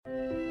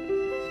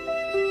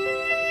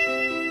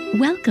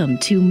Welcome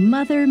to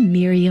Mother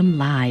Miriam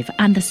Live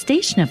on the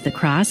Station of the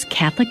Cross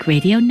Catholic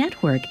Radio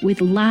Network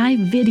with live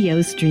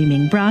video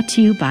streaming brought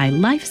to you by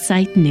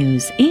LifeSite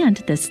News and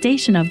the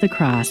Station of the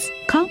Cross.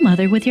 Call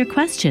Mother with your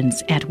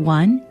questions at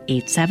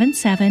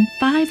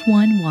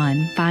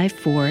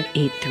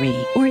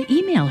 1-877-511-5483 or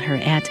email her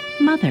at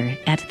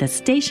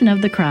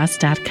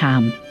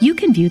mother@thestationofthecross.com. You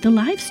can view the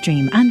live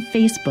stream on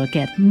Facebook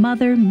at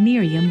Mother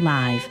Miriam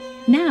Live.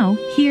 Now,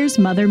 here's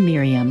Mother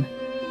Miriam.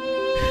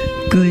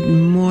 Good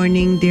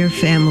morning, dear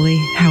family.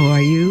 How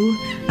are you?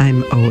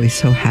 I'm always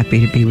so happy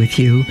to be with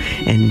you,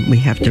 and we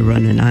have to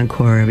run an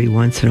encore every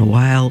once in a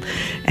while.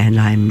 And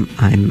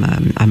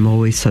I'm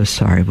always so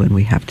sorry when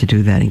we have to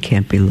do that and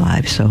can't be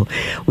live. So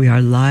we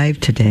are live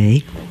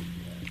today,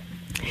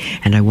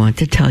 and I want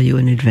to tell you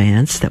in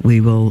advance that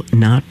we will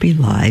not be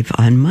live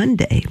on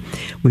Monday.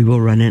 We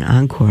will run an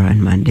encore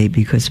on Monday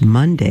because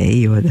Monday,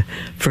 you're the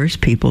first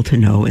people to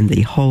know in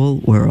the whole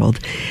world,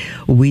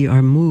 we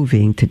are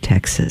moving to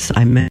Texas.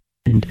 I mentioned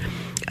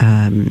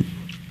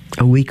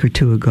a week or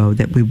two ago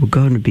that we were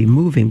going to be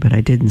moving, but I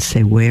didn't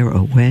say where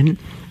or when.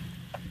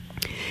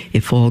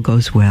 If all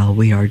goes well,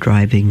 we are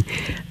driving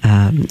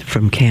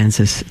from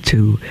Kansas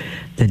to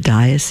the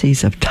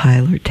Diocese of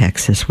Tyler,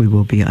 Texas. We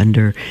will be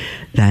under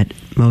that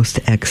most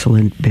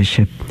excellent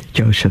Bishop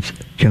Joseph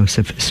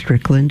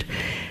Strickland,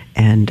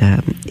 and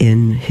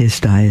in his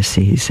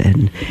diocese.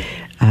 And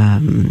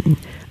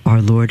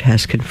our Lord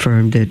has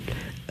confirmed it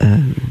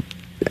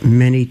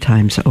many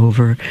times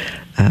over.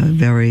 A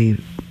very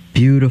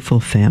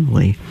beautiful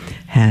family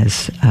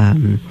has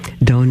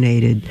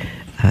donated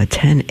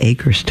 10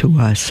 acres to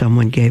us.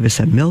 Someone gave us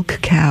a milk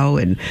cow,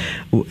 and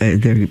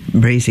they're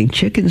raising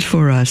chickens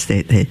for us.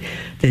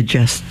 They're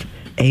just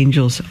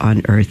angels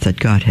on earth that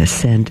God has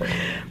sent.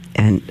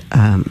 And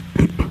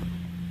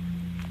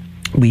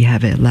we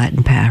have a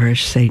Latin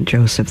parish, St.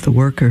 Joseph the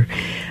Worker,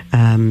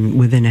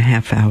 within a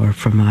half hour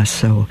from us.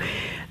 So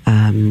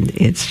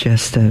it's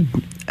just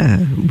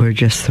we're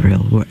just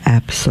thrilled. We're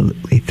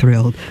absolutely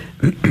thrilled.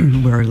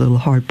 We're a little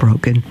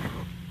heartbroken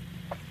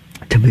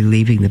to be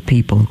leaving the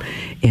people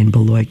in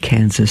Beloit,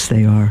 Kansas.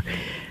 They are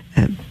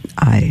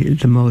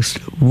the most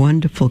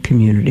wonderful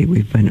community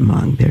we've been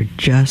among. They're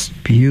just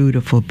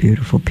beautiful,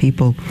 beautiful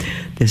people.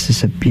 This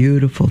is a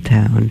beautiful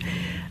town.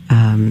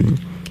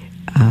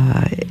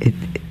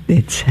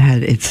 It's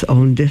had its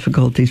own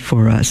difficulties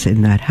for us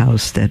in that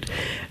house that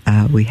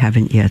we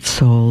haven't yet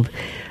sold.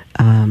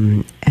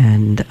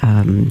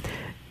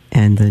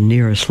 And the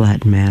nearest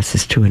Latin Mass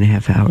is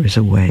 2.5 hours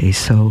away.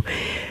 So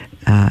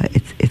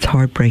it's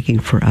heartbreaking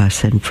for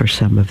us and for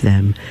some of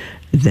them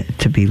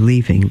to be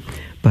leaving.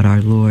 But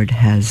our Lord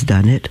has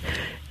done it,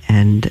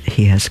 and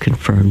He has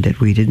confirmed it.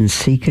 We didn't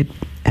seek it,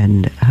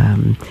 and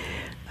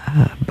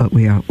but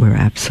we're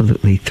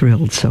absolutely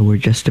thrilled. So we're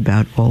just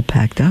about all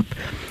packed up,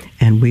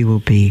 and we will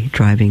be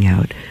driving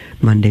out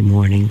Monday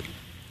morning.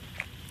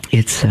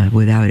 It's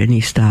without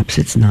any stops.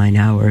 It's 9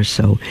 hours,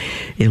 so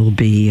it'll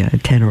be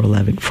 10 or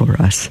 11 for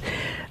us.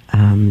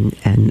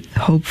 And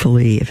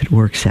hopefully, if it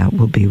works out,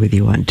 we'll be with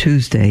you on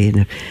Tuesday.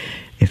 And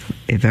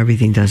if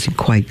everything doesn't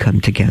quite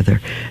come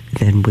together,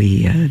 then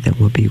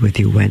we'll be with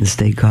you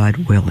Wednesday,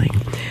 God willing.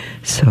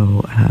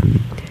 So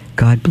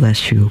God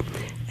bless you,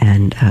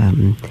 and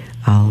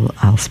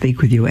I'll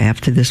speak with you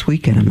after this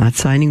weekend. I'm not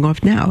signing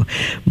off now,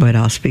 but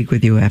I'll speak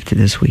with you after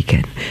this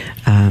weekend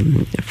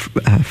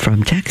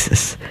from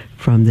Texas,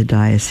 from the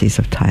Diocese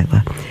of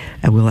Tyler.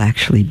 We'll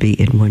actually be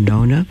in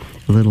Winona,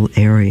 a little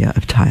area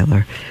of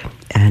Tyler,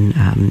 and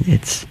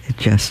it's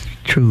just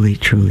truly,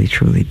 truly,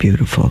 truly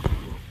beautiful.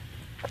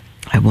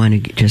 I want to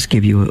just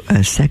give you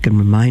a second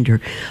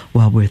reminder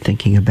while we're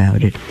thinking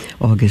about it.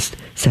 August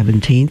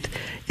 17th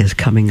is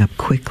coming up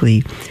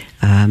quickly.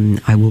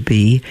 I will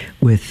be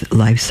with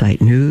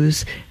LifeSite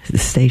News, the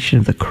Station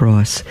of the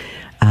Cross.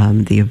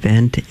 The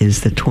event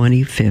is the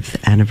 25th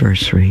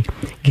anniversary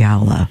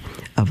gala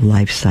of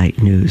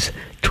LifeSite News.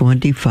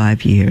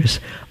 25 years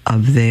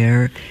of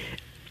their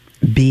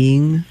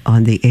being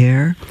on the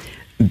air,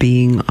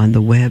 being on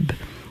the web,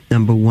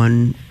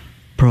 #1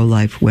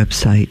 pro-life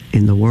website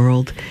in the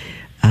world.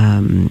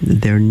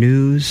 Their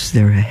news,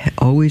 they're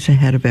always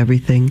ahead of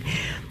everything.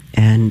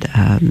 And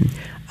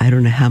I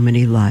don't know how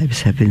many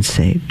lives have been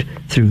saved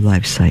through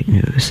LifeSite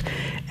News.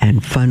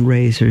 And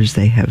fundraisers,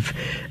 they have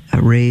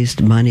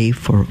raised money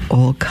for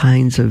all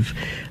kinds of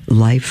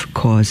life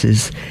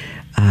causes.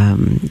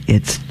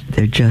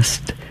 They're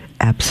just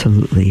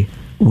absolutely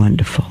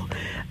wonderful.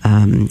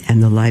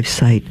 And the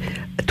LifeSite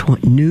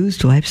News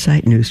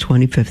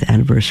 25th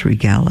Anniversary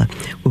Gala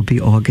will be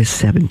August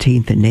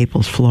 17th in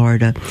Naples,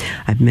 Florida.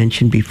 I've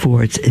mentioned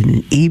before, it's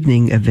an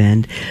evening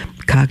event,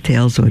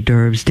 cocktails, hors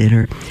d'oeuvres,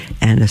 dinner,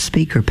 and a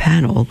speaker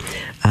panel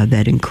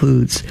that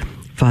includes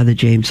Father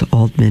James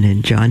Altman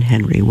and John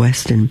Henry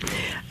Weston.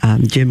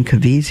 Jim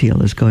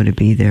Caviezel is going to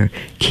be their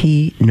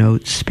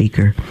keynote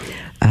speaker.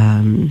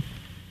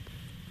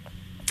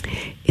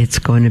 It's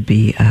going to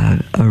be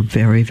a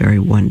very, very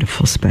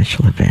wonderful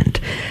special event.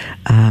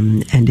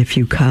 And if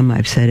you come,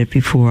 I've said it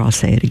before, I'll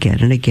say it again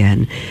and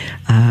again.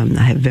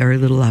 I have very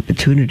little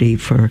opportunity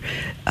for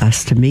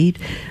us to meet.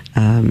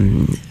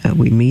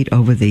 We meet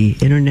over the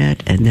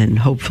internet and then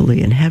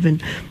hopefully in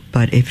heaven.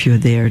 But if you're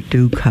there,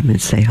 do come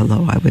and say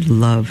hello. I would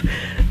love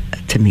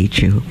to meet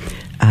you.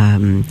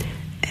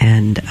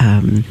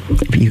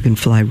 You can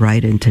fly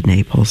right into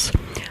Naples.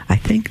 I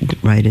think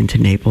right into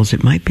Naples.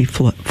 It might be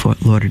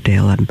Fort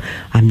Lauderdale.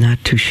 I'm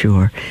not too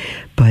sure.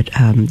 But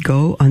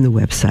go on the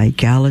website,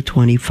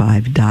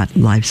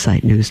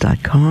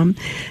 gala25.lifesitenews.com,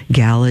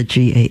 gala,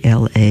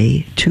 Gala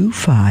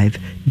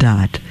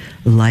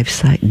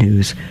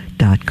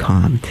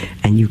 25.lifesitenews.com,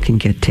 and you can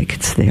get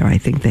tickets there. I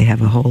think they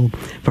have a whole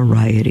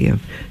variety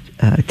of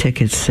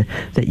tickets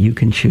that you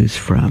can choose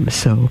from.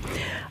 So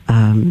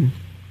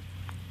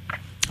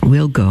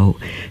we'll go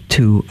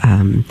to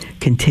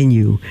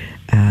continue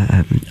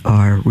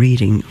our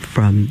reading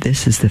from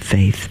This is the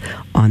Faith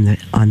on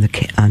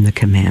the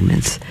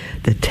commandments,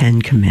 the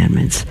 10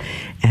 commandments,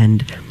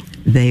 and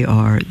they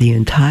are the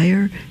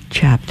entire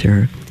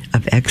chapter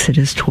of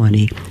Exodus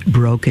 20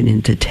 broken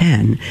into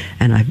 10.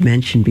 And I've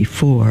mentioned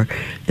before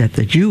that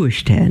the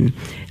Jewish 10,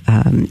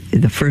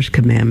 the first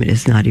commandment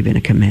is not even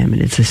a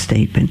commandment, it's a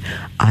statement.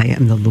 I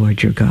am the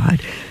Lord your God.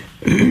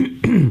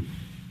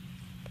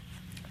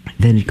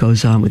 Then it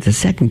goes on with the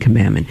second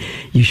commandment,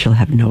 you shall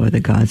have no other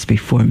gods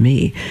before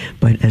me.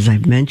 But as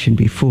I've mentioned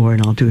before,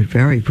 and I'll do it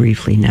very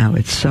briefly now,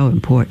 it's so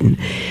important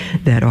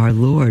that our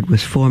Lord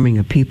was forming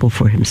a people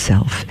for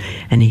himself,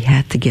 and he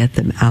had to get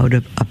them out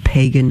of a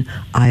pagan,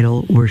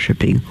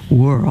 idol-worshiping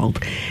world.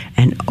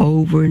 And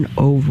over and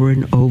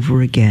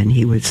over again,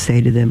 he would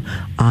say to them,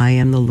 I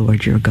am the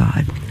Lord your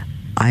God.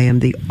 I am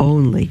the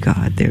only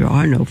God. There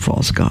are no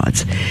false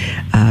gods.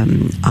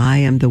 I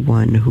am the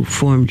one who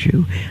formed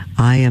you.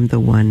 I am the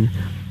one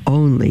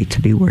only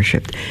to be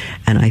worshipped.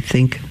 And I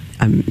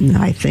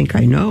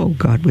know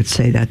God would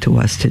say that to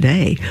us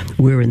today.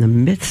 We're in the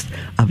midst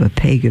of a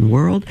pagan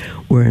world.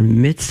 We're in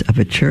the midst of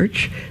a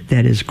church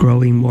that is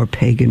growing more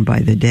pagan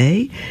by the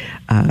day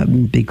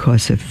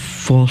because of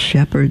false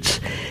shepherds.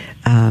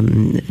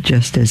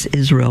 Just as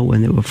Israel,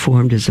 when they were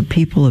formed as a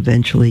people,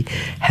 eventually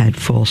had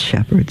false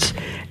shepherds.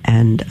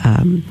 And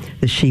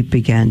the sheep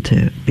began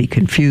to be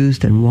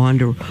confused and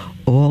wander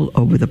all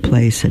over the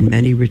place, and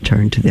many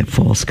returned to their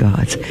false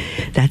gods.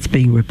 That's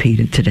being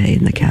repeated today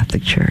in the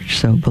Catholic Church.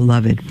 So,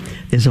 beloved,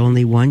 there's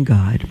only one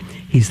God.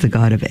 He's the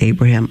God of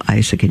Abraham,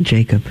 Isaac, and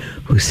Jacob,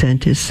 who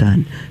sent his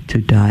Son to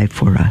die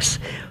for us,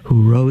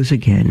 who rose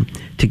again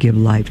to give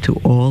life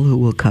to all who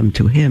will come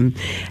to him.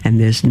 And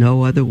there's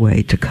no other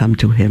way to come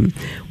to him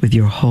with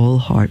your whole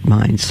heart,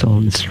 mind, soul,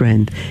 and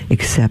strength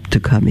except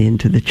to come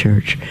into the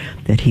church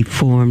that he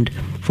formed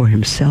for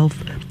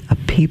himself, a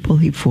people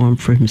he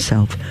formed for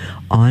himself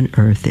on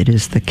earth. It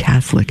is the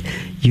Catholic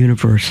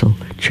Universal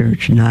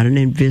Church, not an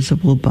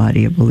invisible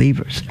body of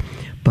believers,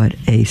 but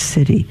a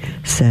city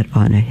set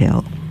on a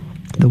hill.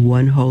 The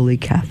one holy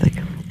Catholic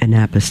and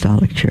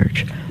Apostolic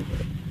Church.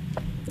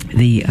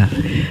 The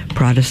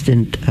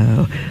Protestant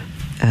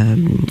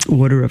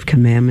order of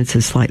commandments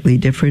is slightly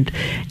different,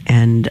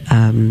 and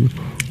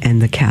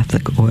the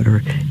Catholic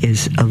order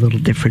is a little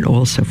different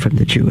also from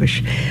the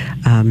Jewish.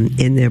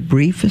 In their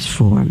briefest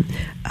form,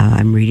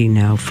 I'm reading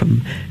now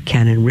from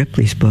Canon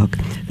Ripley's book,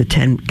 the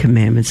 10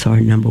 commandments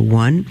are, number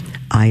 1,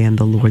 I am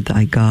the Lord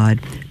thy God.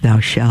 Thou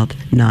shalt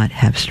not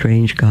have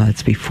strange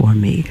gods before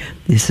me.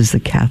 This is the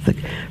Catholic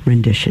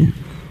rendition.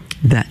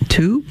 That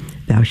 2,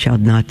 thou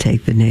shalt not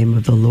take the name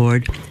of the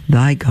Lord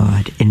thy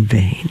God in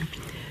vain.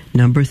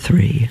 Number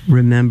 3,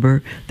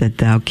 remember that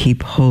thou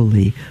keep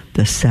holy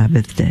the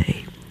Sabbath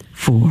day.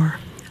 4,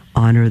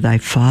 honor thy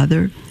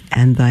father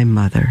and thy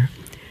mother.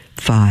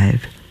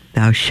 5,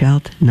 thou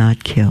shalt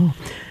not kill.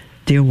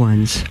 Dear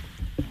ones,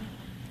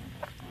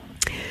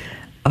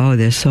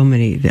 there's so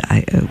many.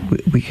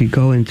 We could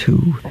go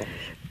into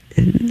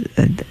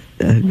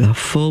a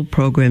full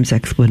program's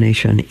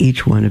explanation on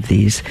each one of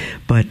these,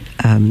 but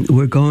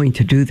we're going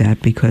to do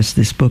that because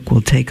this book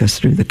will take us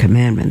through the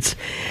commandments.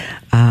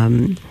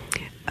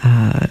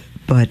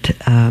 But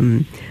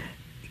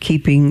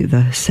keeping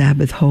the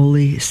Sabbath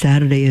holy,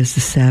 Saturday is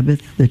the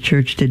Sabbath. The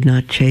church did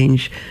not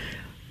change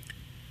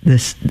the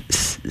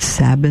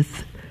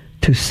Sabbath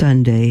to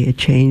Sunday. It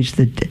changed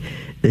the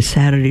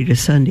Saturday to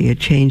Sunday. It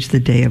changed the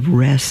day of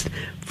rest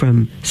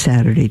from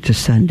Saturday to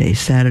Sunday.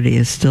 Saturday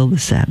is still the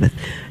Sabbath.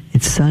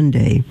 It's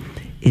Sunday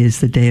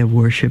is the day of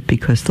worship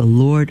because the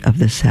Lord of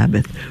the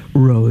Sabbath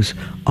rose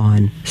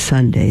on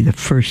Sunday, the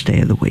first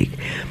day of the week.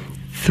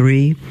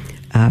 3,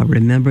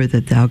 remember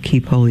that thou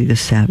keep holy the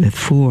Sabbath.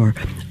 4,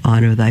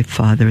 honor thy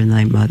father and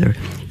thy mother.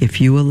 If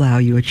you allow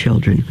your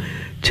children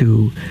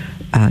to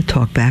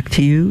talk back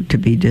to you, to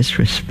be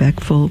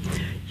disrespectful,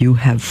 you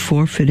have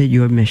forfeited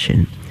your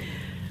mission.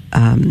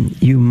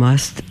 You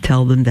must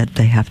tell them that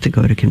they have to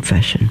go to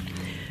confession.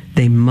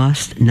 They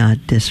must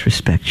not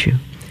disrespect you.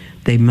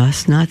 They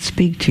must not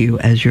speak to you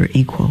as your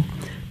equal.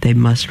 They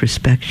must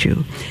respect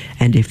you.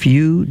 And if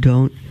you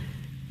don't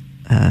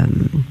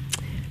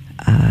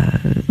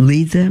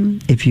lead them,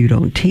 if you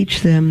don't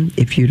teach them,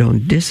 if you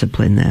don't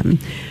discipline them,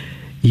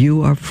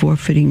 you are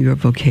forfeiting your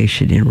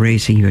vocation in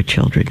raising your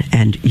children,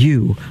 and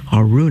you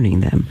are ruining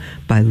them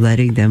by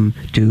letting them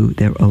do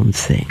their own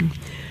thing.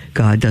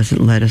 God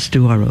doesn't let us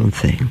do our own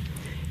thing.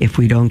 If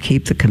we don't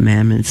keep the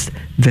commandments,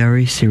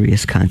 very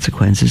serious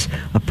consequences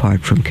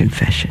apart from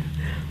confession.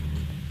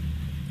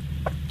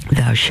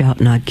 Thou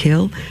shalt not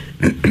kill.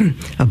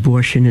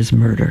 Abortion is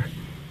murder.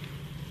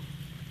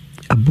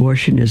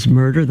 Abortion is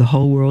murder. The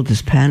whole world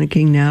is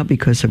panicking now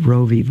because of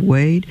Roe v.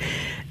 Wade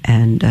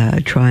and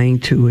trying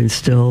to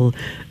instill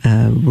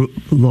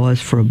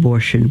laws for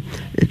abortion,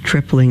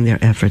 tripling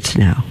their efforts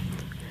now.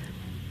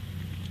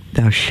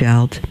 Thou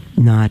shalt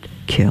not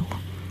kill.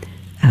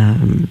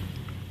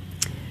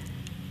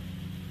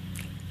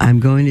 I'm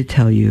going to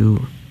tell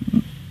you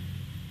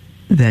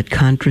that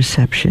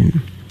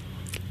contraception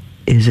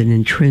is an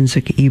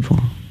intrinsic evil.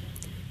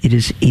 It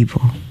is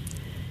evil.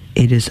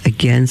 It is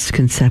against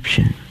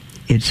conception.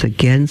 It's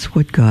against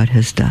what God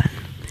has done.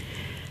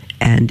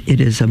 And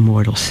it is a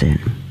mortal sin.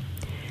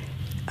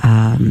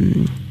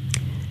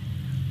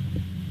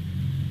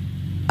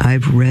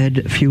 I've read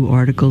a few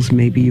articles,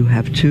 maybe you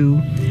have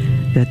too,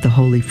 that the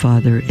Holy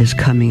Father is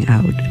coming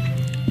out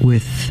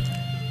with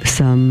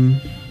some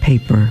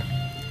paper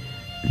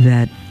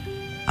that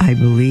I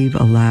believe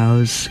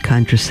allows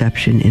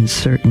contraception in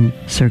certain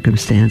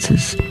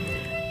circumstances.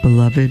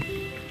 Beloved,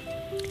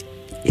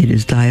 it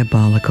is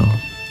diabolical.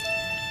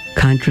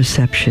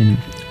 Contraception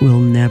will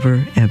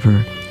never,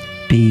 ever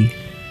be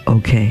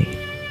okay.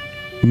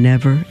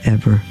 Never,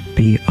 ever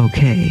be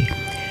okay.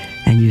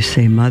 And you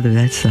say, Mother,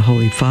 that's the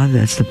Holy Father,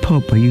 that's the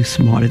Pope. Are you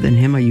smarter than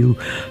him? Are you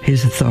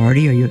his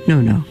authority? Are you?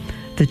 No.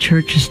 The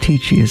Church's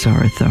teaching is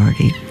our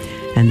authority.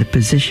 And the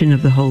position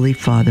of the Holy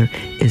Father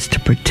is to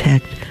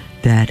protect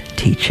that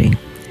teaching.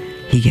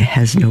 He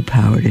has no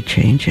power to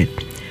change it.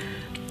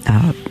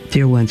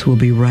 Dear ones, we'll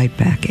be right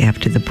back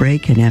after the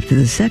break. And after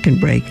the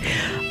second break,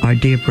 our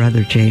dear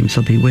brother James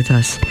will be with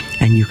us.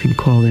 And you can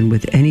call in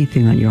with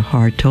anything on your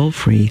heart, toll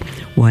free,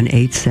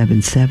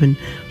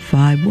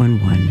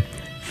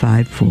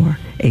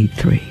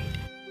 1-877-511-5483.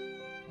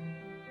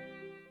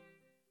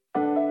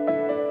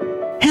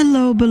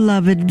 Hello,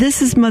 beloved.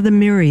 This is Mother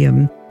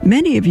Miriam.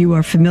 Many of you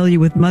are familiar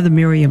with Mother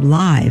Miriam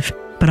Live,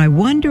 but I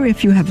wonder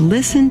if you have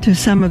listened to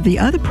some of the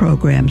other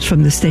programs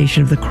from the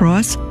Station of the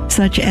Cross,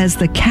 such as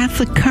the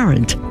Catholic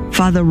Current.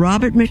 Father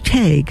Robert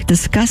McTague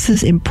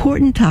discusses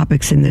important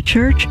topics in the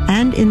Church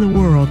and in the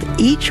world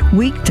each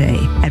weekday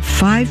at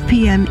 5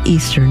 p.m.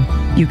 Eastern.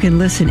 You can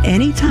listen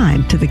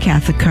anytime to the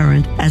Catholic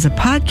Current as a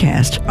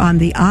podcast on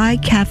the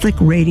iCatholic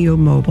Radio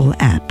mobile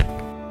app.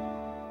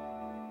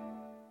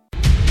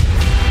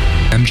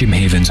 I'm Jim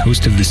Havens,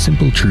 host of The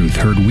Simple Truth,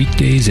 heard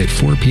weekdays at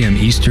 4 p.m.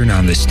 Eastern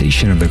on the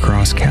Station of the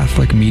Cross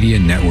Catholic Media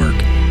Network.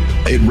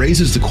 It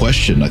raises the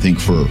question, I think,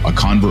 for a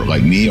convert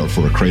like me or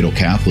for a cradle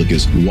Catholic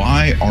is,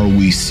 why are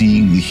we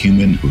seeing the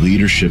human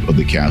leadership of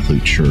the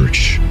Catholic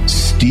Church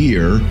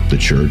steer the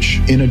Church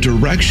in a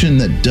direction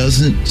that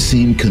doesn't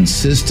seem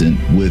consistent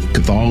with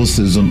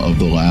Catholicism of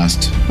the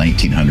last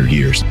 1900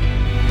 years?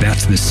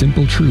 That's The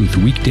Simple Truth,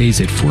 weekdays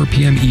at 4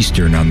 p.m.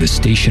 Eastern on the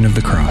Station of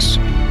the Cross.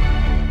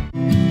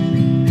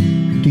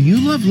 Do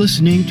you love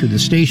listening to the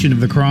Station of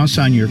the Cross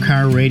on your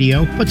car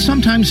radio, but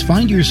sometimes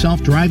find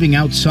yourself driving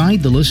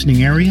outside the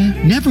listening area?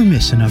 Never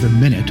miss another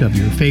minute of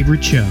your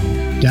favorite show.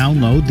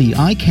 Download the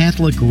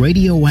iCatholic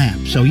Radio app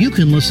so you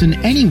can listen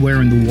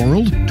anywhere in the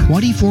world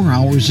 24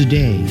 hours a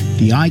day.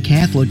 The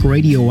iCatholic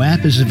Radio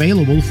app is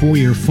available for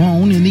your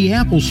phone in the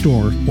Apple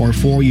Store or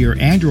for your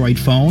Android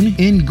phone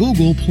in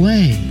Google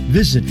Play.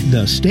 Visit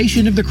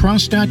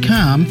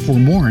thestationofthecross.com for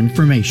more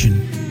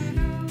information.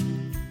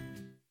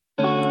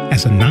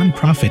 As a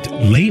nonprofit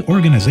lay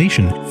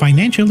organization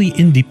financially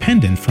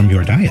independent from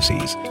your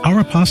diocese,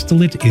 our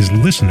apostolate is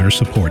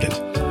listener-supported.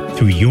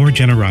 Through your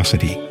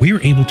generosity, we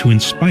are able to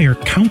inspire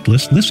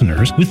countless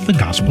listeners with the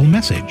gospel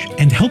message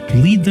and help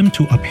lead them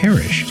to a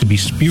parish to be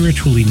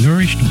spiritually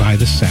nourished by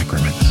the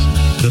sacraments.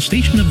 The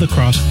Station of the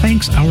Cross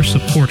thanks our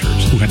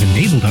supporters who have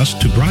enabled us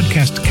to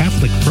broadcast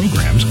Catholic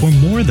programs for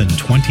more than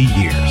 20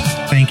 years.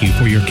 Thank you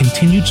for your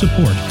continued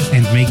support,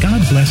 and may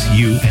God bless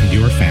you and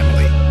your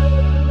family.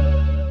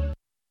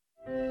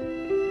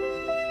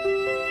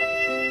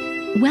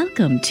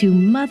 Welcome to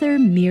Mother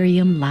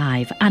Miriam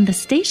Live on the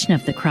Station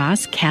of the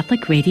Cross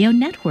Catholic Radio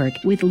Network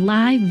with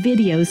live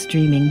video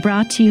streaming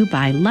brought to you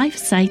by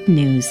LifeSite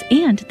News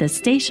and the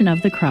Station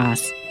of the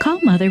Cross. Call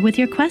Mother with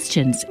your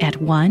questions at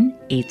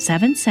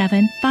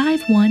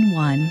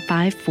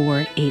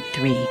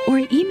 1-877-511-5483 or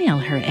email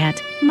her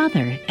at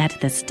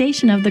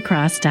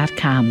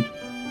mother@thestationofthecross.com.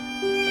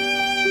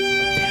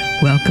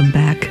 Welcome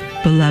back,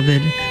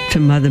 beloved, to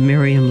Mother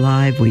Miriam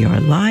Live. We are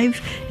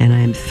live, and I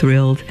am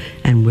thrilled,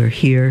 and we're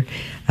here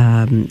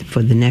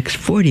for the next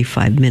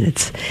 45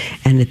 minutes.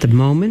 And at the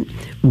moment,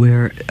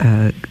 we're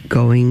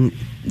going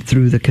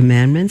through the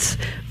commandments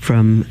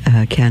from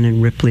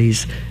Canon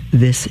Ripley's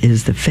This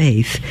is the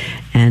Faith,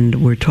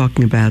 and we're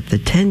talking about the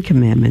 10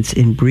 Commandments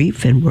in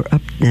brief, and we're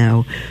up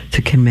now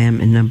to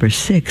commandment number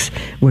 6.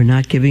 We're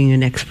not giving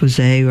an expose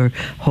or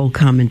whole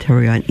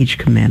commentary on each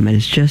commandment.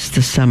 It's just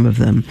the sum of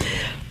them.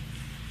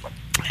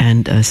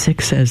 And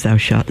 6 says, thou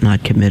shalt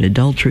not commit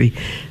adultery.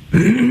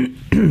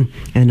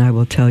 And I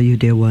will tell you,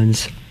 dear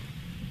ones,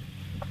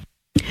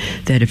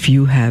 that if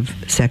you have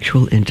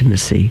sexual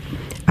intimacy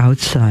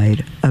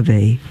outside of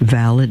a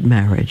valid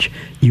marriage,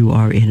 you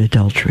are in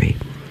adultery.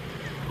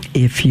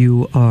 If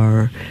you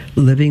are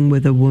living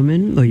with a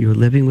woman or you're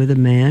living with a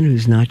man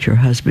who's not your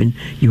husband,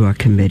 you are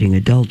committing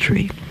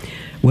adultery.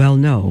 Well,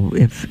 no,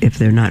 if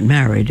they're not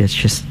married, it's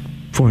just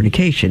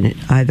fornication.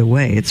 Either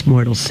way, it's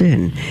mortal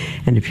sin.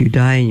 And if you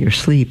die in your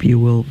sleep, you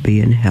will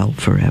be in hell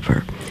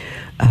forever.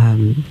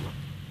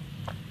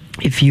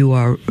 If you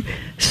are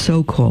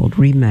so-called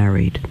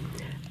remarried,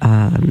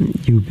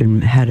 you've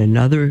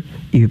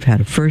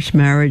had a first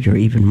marriage or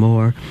even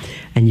more,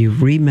 and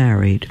you've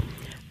remarried,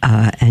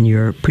 and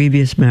your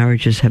previous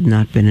marriages have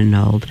not been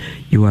annulled,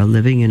 you are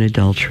living in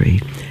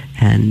adultery,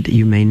 and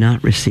you may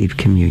not receive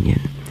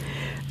communion.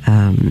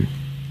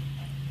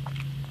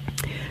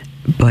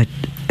 But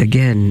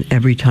again,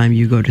 every time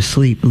you go to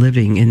sleep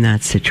living in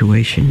that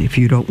situation, if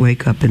you don't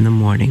wake up in the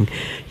morning,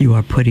 you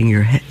are putting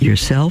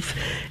yourself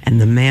and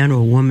the man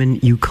or woman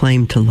you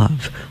claim to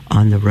love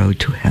on the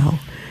road to hell.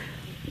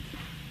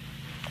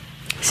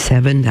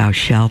 7, thou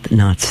shalt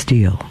not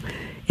steal.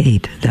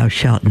 8, thou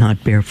shalt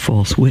not bear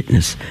false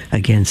witness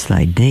against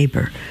thy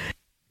neighbor.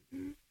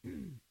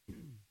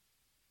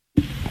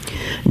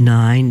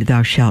 9,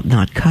 thou shalt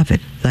not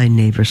covet thy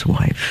neighbor's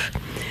wife.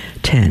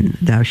 10,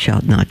 thou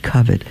shalt not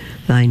covet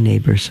thy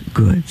neighbor's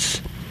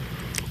goods.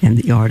 And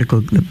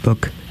the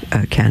book,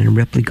 Canon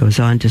Ripley goes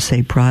on to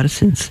say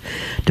Protestants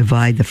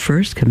divide the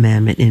first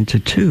commandment into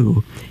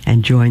 2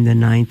 and join the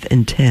 9th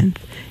and 10th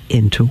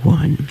into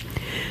 1.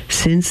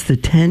 Since the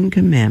 10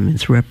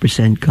 commandments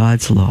represent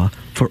God's law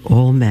for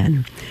all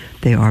men,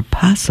 they are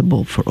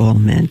possible for all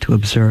men to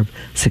observe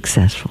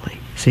successfully.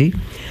 See?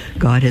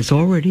 God has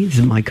already, this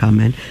is my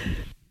comment,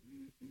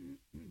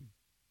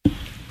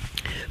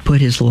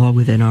 put his law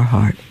within our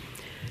heart.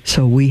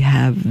 So we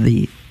have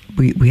the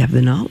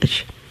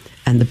knowledge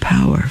and the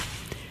power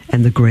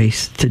and the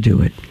grace to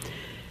do it.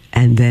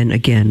 And then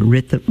again,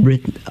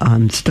 written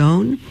on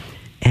stone,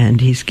 and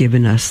he's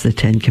given us the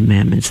 10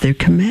 commandments. They're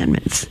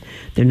commandments.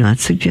 They're not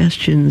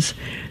suggestions.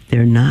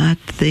 They're not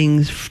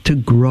things to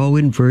grow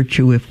in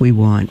virtue if we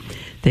want.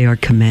 They are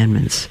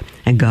commandments.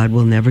 And God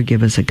will never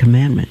give us a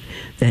commandment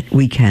that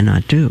we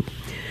cannot do.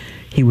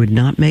 He would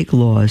not make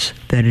laws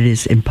that it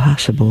is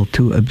impossible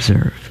to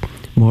observe.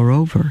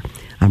 Moreover,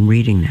 I'm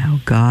reading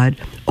now, God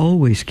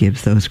always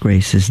gives those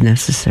graces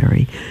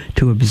necessary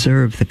to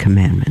observe the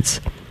commandments.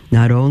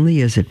 Not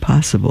only is it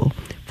possible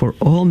for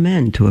all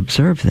men to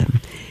observe them,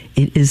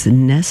 it is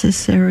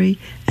necessary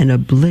and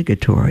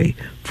obligatory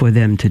for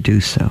them to do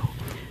so.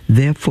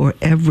 Therefore,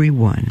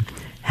 everyone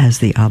has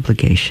the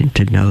obligation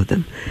to know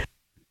them.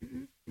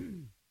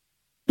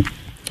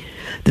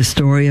 The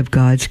story of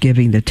God's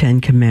giving the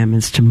 10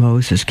 commandments to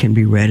Moses can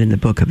be read in the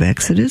book of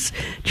Exodus,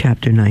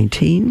 chapter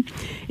 19.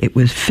 It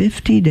was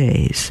 50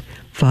 days,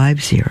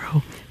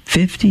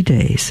 50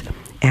 days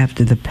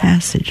after the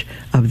passage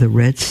of the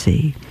Red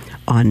Sea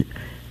on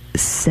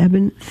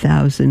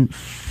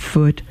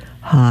 7,000-foot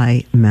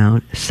high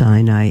Mount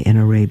Sinai in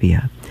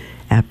Arabia.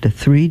 After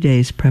 3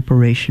 days'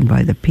 preparation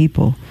by the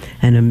people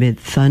and amid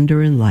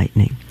thunder and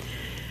lightning.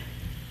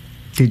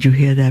 Did you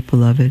hear that,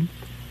 beloved?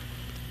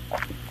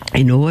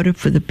 In order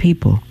for the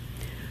people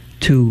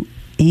to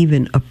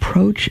even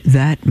approach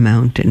that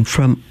mountain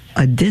from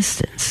a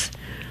distance,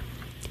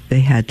 they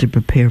had to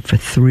prepare for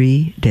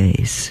 3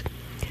 days.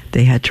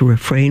 They had to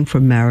refrain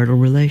from marital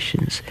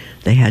relations.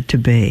 They had to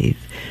bathe.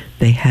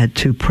 They had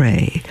to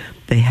pray.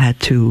 They had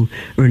to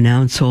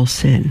renounce all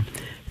sin.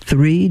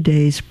 3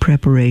 days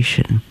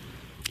preparation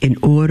in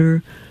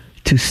order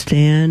to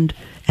stand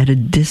at a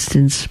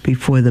distance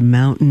before the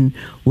mountain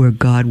where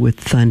God would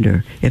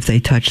thunder. If they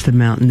touched the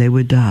mountain, they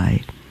would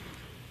die.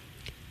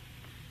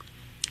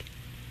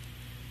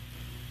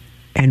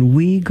 And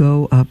we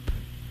go up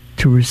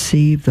to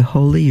receive the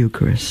Holy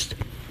Eucharist,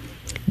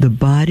 the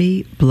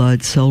body,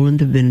 blood, soul, and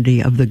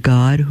divinity of the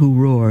God who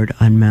roared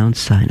on Mount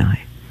Sinai.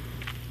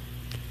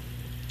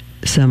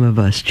 Some of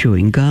us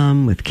chewing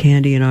gum with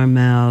candy in our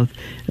mouth,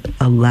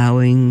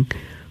 allowing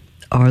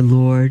our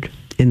Lord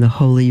in the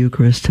Holy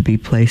Eucharist to be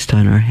placed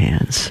on our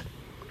hands.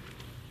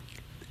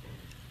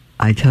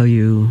 I tell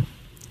you,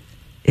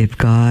 if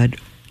God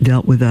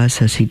dealt with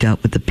us as he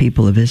dealt with the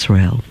people of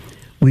Israel,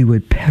 we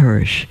would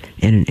perish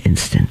in an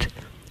instant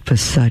for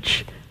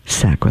such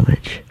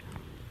sacrilege.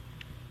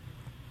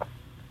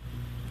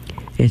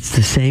 It's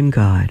the same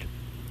God.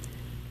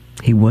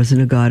 He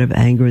wasn't a God of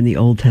anger in the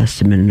Old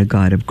Testament and a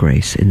God of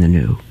grace in the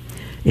New.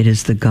 It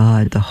is the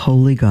God, the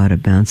holy God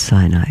of Mount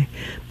Sinai,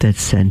 that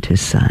sent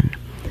his Son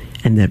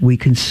and that we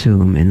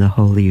consume in the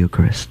Holy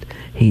Eucharist.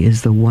 He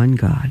is the one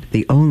God,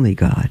 the only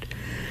God,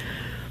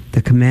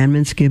 The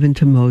commandments given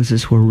to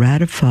Moses were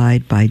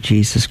ratified by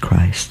Jesus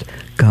Christ,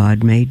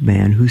 God made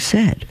man, who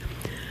said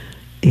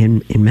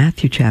in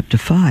Matthew chapter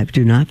 5,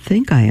 "Do not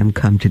think I am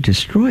come to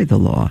destroy the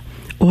law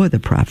or the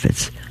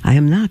prophets. I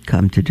am not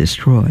come to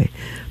destroy,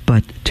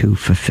 but to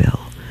fulfill."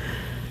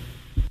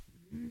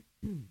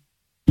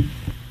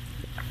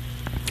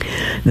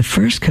 The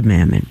first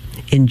commandment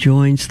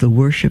enjoins the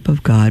worship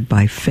of God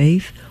by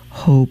faith,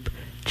 hope,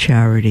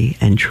 charity,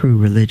 and true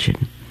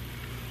religion.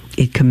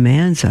 It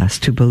commands us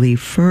to believe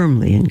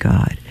firmly in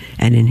God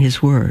and in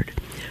His Word,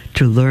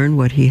 to learn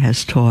what He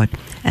has taught,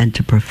 and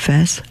to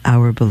profess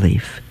our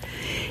belief.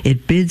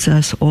 It bids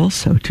us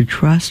also to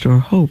trust or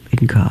hope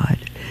in God,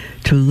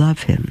 to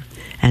love Him,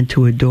 and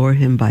to adore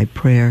Him by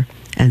prayer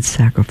and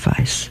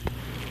sacrifice.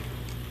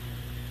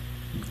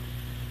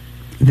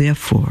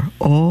 Therefore,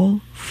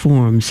 all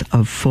forms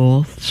of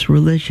false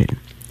religion,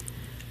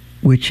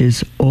 which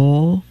is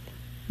all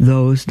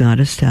those not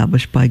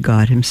established by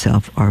God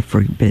Himself, are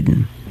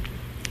forbidden.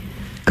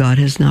 God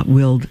has not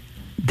willed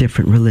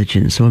different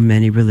religions or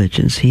many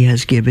religions. He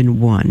has given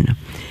one.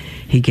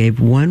 He gave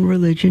one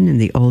religion in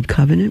the Old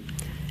Covenant.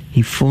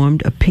 He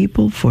formed a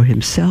people for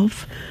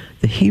Himself,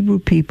 the Hebrew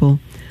people,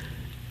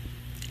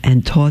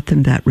 and taught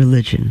them that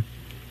religion.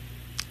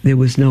 There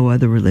was no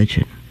other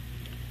religion,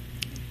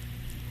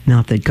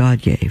 not that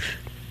God gave.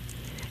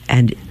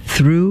 And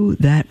through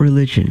that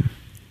religion,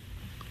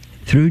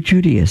 through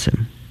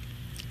Judaism,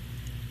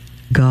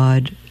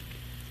 God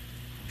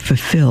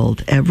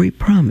fulfilled every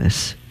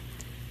promise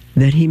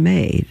that He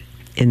made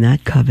in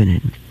that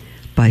covenant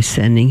by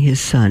sending His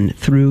Son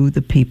through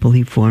the people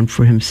He formed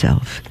for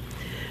Himself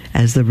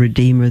as the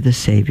Redeemer, the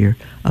Savior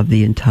of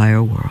the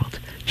entire world,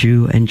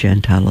 Jew and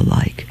Gentile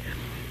alike.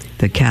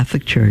 The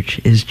Catholic Church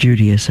is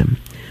Judaism,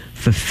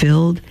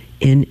 fulfilled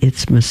in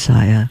its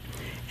Messiah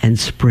and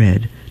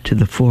spread to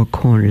the four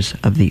corners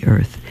of the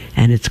earth.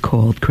 And it's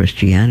called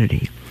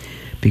Christianity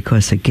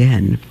because,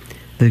 again,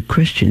 the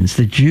Christians,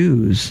 the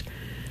Jews,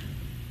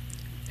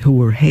 who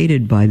were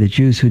hated by the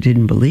Jews who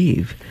didn't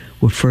believe,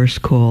 were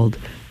first called,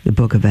 the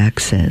book of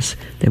Acts says,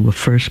 they were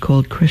first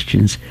called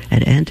Christians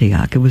at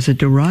Antioch. It was a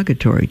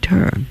derogatory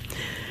term.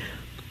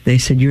 They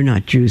said, "You're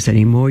not Jews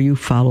anymore. You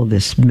follow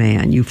this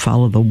man. You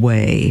follow the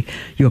way.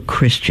 You're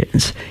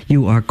Christians.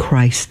 You are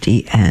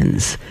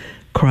Christians."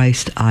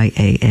 Christ,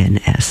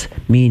 I-A-N-S,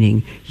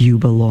 meaning you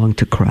belong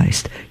to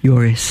Christ.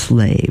 You're a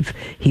slave.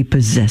 He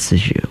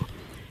possesses you.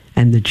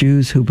 And the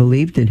Jews who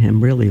believed in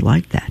Him really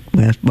liked that.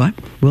 Well, what?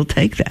 We'll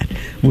take that.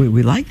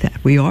 We like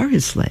that. We are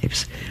His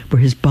slaves. We're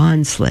His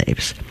bond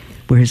slaves.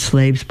 We're His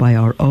slaves by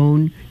our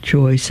own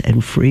choice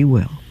and free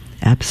will.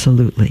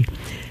 Absolutely.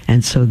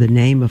 And so the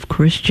name of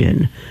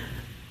Christian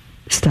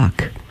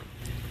stuck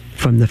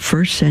from the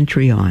first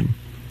century on,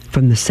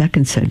 from the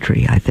second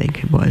century, I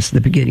think it was, the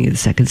beginning of the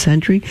second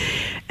century,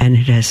 and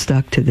it has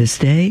stuck to this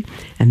day,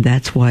 and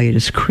that's why it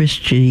is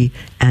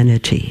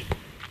Christianity.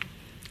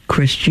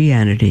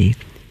 Christianity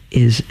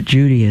is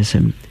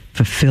Judaism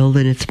fulfilled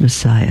in its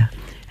Messiah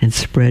and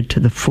spread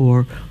to the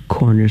four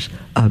corners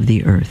of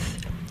the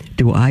earth.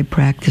 Do I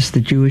practice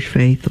the Jewish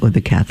faith or the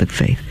Catholic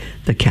faith?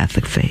 The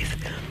Catholic faith.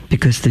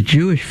 Because the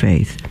Jewish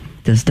faith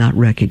does not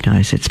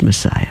recognize its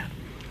Messiah.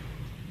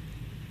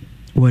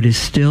 What is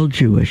still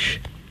Jewish,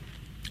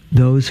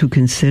 those who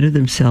consider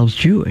themselves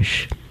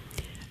Jewish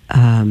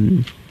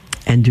and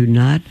do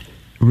not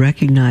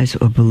recognize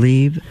or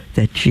believe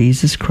that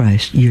Jesus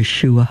Christ,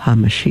 Yeshua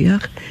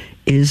HaMashiach,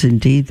 is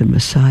indeed the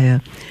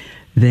Messiah,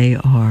 they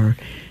are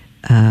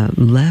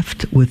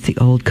left with the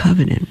old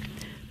covenant.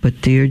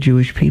 But dear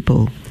Jewish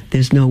people,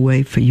 there's no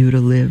way for you to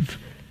live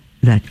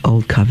that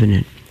old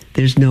covenant.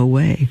 There's no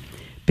way,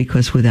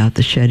 because without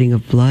the shedding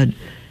of blood,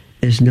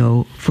 there's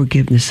no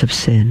forgiveness of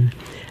sin.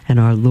 And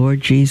our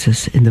Lord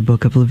Jesus in the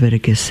book of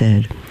Leviticus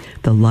said,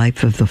 "The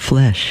life of the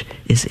flesh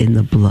is in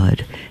the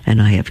blood,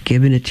 and I have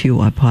given it to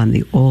you upon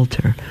the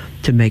altar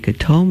to make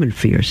atonement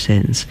for your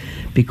sins,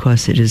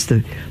 because it is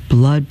the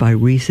blood by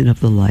reason of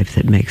the life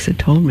that makes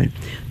atonement."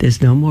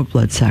 There's no more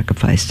blood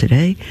sacrifice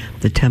today.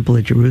 The temple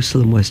of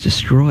Jerusalem was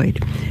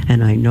destroyed,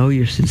 and I know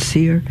you're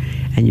sincere,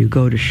 and you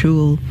go to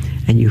shul,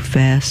 and you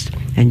fast,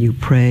 and you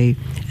pray,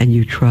 and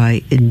you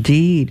try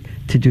indeed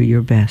to do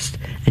your best,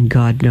 and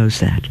God knows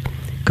that.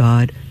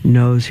 God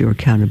knows your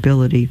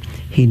accountability.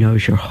 He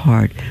knows your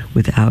heart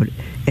without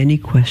any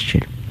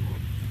question.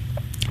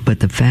 But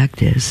the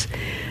fact is,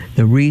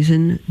 the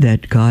reason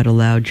that God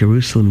allowed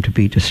Jerusalem to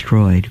be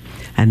destroyed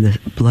and the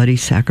bloody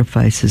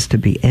sacrifices to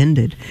be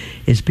ended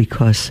is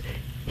because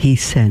He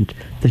sent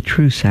the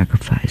true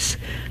sacrifice,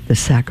 the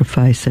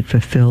sacrifice that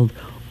fulfilled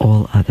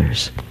all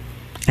others.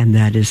 And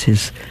that is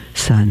His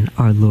Son,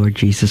 our Lord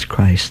Jesus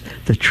Christ,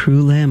 the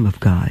true Lamb of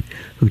God,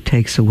 who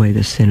takes away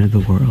the sin of the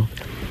world.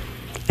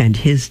 And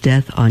His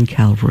death on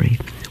Calvary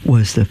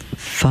was the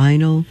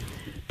final,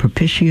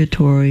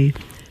 propitiatory,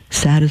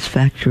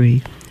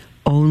 satisfactory,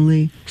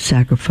 only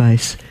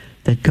sacrifice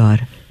that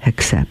God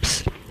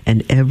accepts.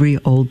 And every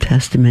Old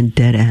Testament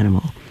dead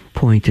animal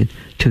pointed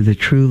to the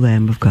true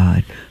Lamb of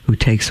God who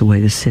takes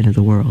away the sin of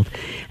the world.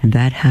 And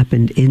that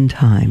happened in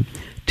time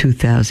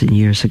 2,000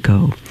 years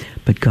ago,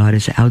 but God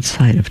is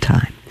outside of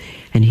time,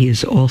 and he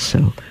is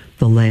also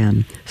the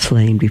Lamb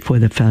slain before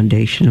the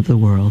foundation of the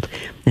world.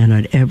 And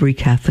at every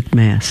Catholic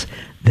Mass,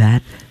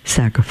 that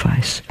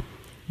sacrifice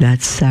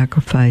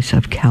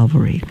of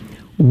Calvary,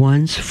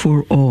 once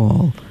for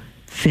all,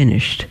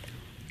 finished,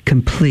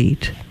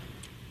 complete.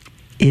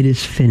 It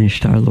is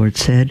finished, our Lord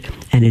said,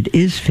 and it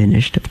is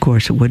finished. Of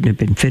course, it wouldn't have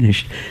been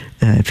finished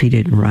if he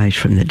didn't rise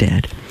from the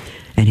dead,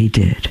 and he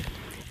did.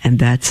 And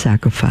that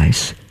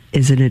sacrifice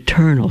is an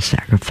eternal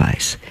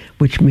sacrifice,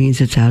 which means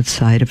it's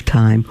outside of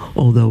time,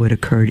 although it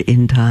occurred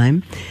in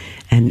time,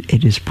 and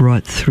it is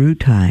brought through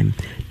time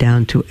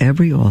down to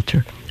every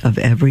altar of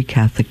every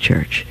Catholic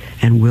church,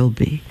 and will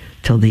be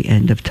till the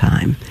end of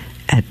time,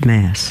 at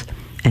Mass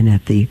and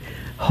at the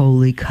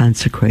holy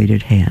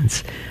consecrated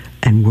hands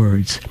and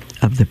words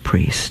of the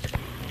priest.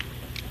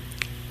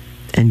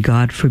 And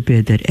God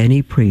forbid that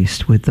any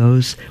priest with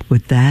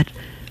that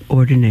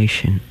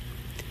ordination,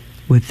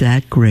 with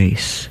that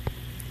grace,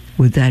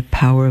 with that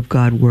power of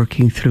God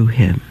working through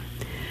him,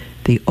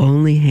 the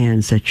only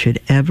hands that should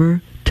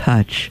ever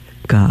touch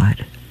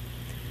God,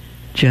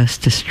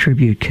 just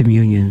distribute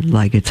communion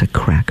like it's a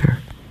cracker,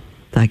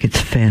 like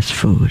it's fast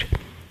food,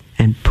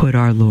 and put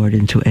our Lord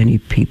into any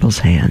people's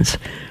hands.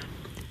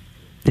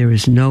 There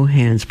is no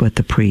hands but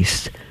the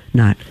priest,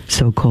 not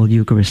so-called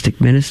Eucharistic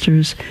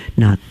ministers,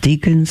 not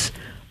deacons.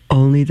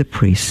 Only the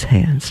priest's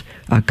hands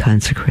are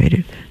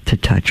consecrated to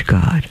touch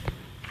God.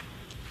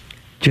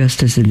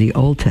 Just as in the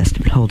Old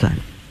Testament, hold on.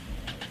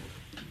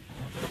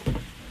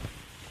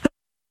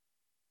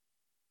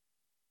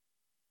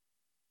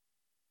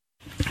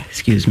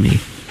 Excuse me.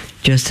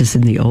 Just as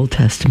in the Old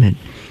Testament,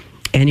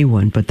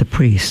 anyone but the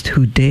priest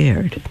who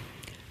dared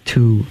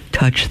to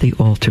touch the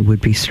altar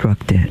would be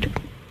struck dead.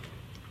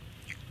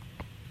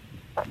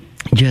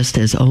 Just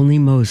as only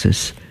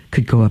Moses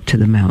could go up to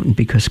the mountain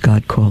because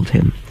God called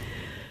him,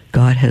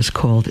 God has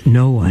called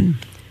no one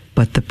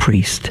but the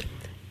priest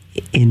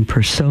in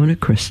persona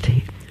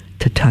Christi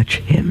to touch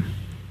him.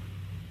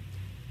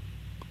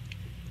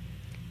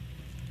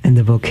 And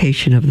the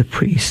vocation of the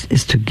priest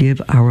is to give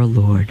our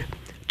Lord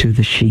to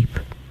the sheep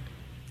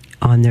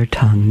on their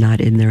tongue, not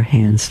in their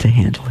hands to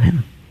handle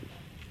him.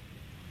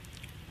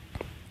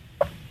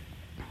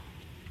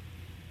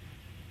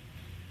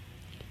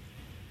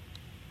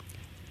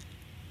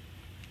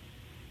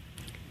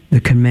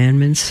 The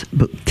commandments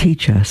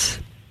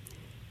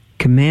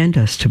command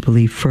us to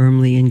believe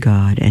firmly in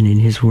God and in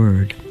his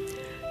word,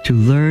 to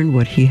learn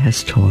what he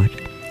has taught,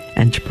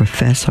 and to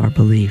profess our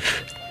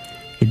belief.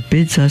 It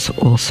bids us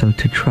also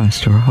to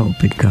trust or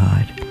hope in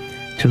God,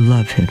 to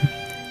love him,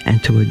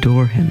 and to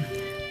adore him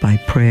by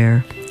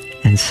prayer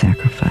and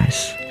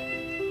sacrifice.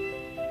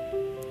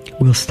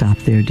 We'll stop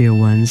there, dear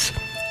ones.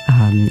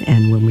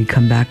 And when we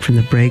come back from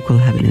the break, we'll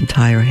have an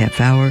entire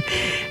half hour,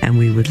 and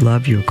we would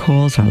love your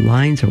calls. Our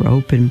lines are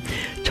open,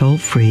 toll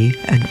free,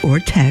 or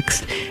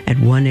text at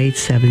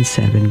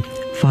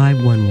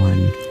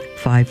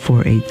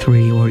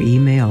 1-877-511-5483, or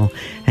email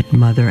at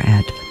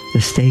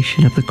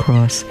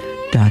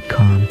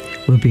mother@thestationofthecross.com.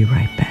 We'll be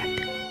right back.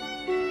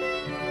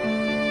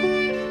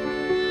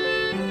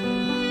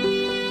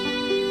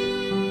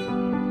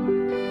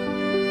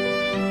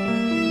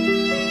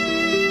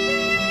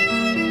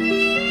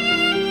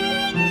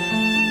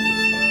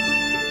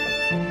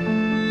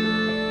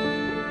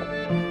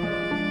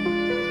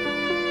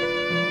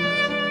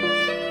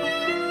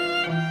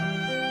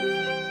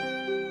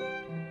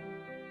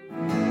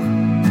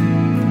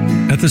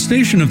 At the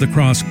Station of the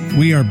Cross,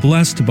 we are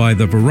blessed by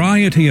the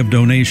variety of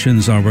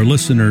donations our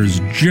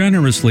listeners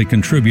generously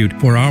contribute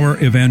for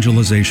our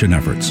evangelization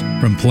efforts,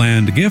 from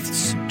planned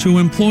gifts to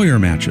employer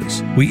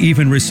matches. We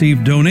even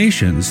receive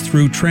donations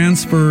through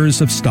transfers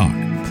of stock.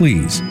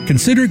 Please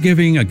consider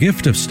giving a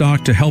gift of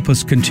stock to help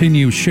us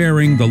continue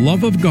sharing the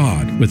love of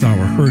God with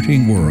our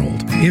hurting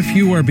world. If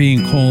you are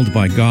being called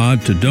by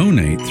God to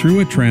donate through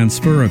a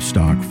transfer of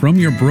stock from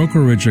your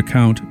brokerage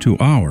account to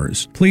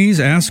ours, please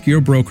ask your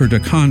broker to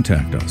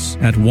contact us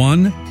at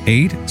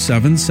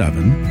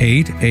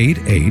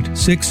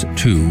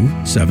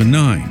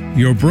 1-877-888-6279.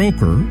 Your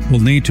broker will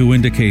need to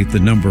indicate the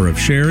number of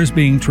shares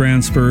being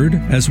transferred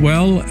as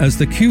well as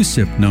the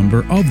QSIP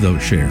number of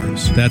those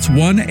shares. That's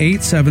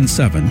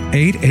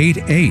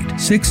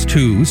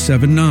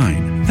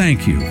 1-877-888-6279.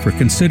 Thank you for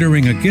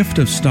considering a gift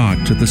of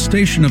stock to the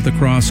Station of the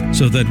Cross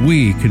so that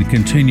we can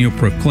continue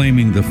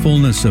proclaiming the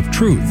fullness of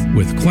truth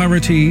with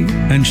clarity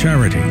and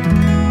charity.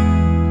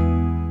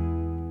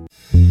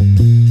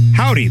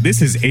 Howdy,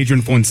 this is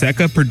Adrian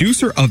Fonseca,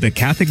 producer of the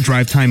Catholic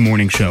Drive Time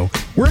Morning Show.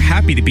 We're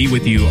happy to be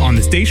with you on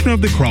the Station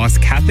of the Cross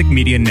Catholic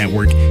Media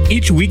Network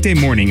each weekday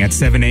morning at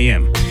 7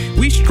 a.m.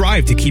 We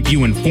strive to keep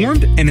you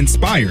informed and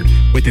inspired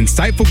with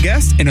insightful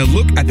guests and a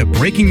look at the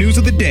breaking news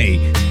of the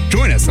day.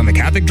 Join us on the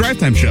Catholic Drive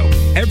Time Show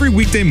every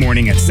weekday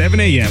morning at 7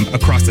 a.m.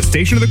 across the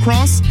Station of the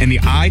Cross and the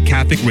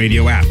iCatholic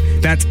Radio app.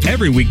 That's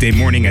every weekday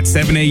morning at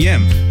 7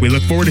 a.m. We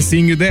look forward to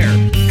seeing you there.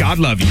 God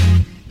love you.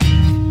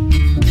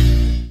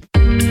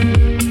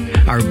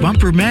 Our Our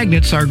bumper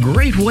magnets are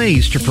great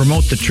ways to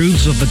promote the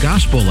truths of the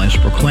gospel as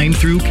proclaimed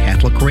through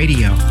Catholic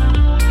radio.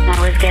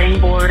 I was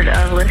getting bored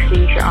of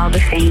listening to all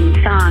the same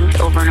songs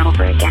over and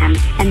over again.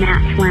 And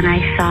that's when I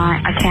saw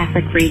a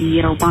Catholic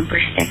radio bumper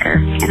sticker.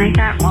 And I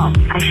thought, well,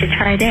 I should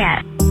try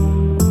that.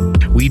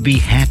 We'd be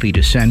happy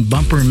to send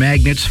bumper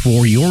magnets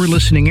for your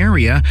listening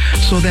area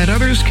so that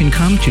others can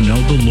come to know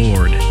the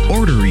Lord.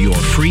 Order your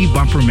free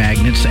bumper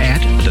magnets at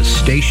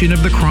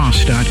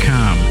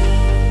thestationofthecross.com.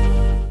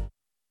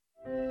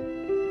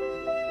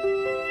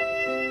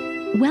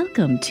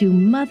 Welcome to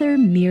Mother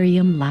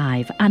Miriam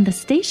Live on the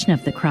Station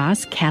of the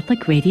Cross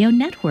Catholic Radio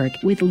Network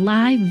with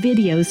live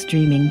video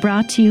streaming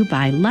brought to you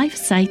by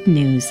LifeSite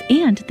News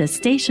and the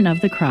Station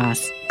of the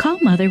Cross. Call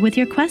Mother with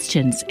your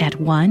questions at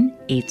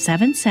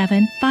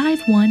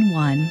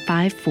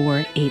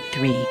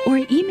 1-877-511-5483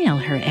 or email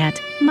her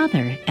at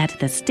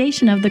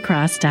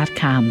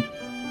mother@thestationofthecross.com.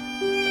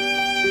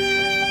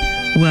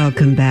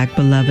 Welcome back,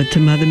 beloved, to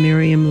Mother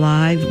Miriam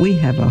Live. We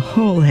have a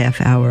whole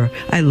half hour.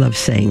 I love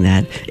saying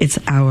that. It's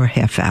our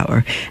half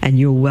hour, and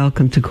you're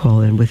welcome to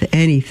call in with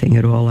anything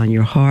at all on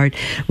your heart.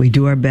 We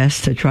do our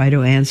best to try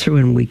to answer.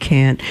 When we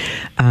can't,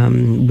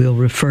 we'll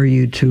refer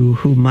you to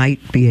who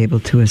might be able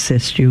to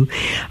assist you.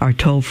 Our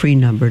toll-free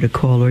number to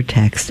call or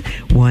text,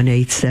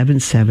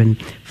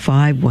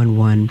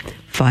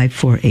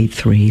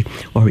 1-877-511-5483,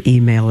 or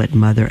email at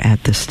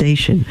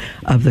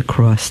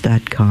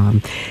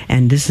mother@thestationofthecross.com.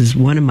 And this is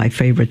one of my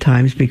favorite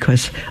times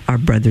because our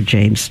brother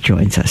James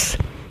joins us.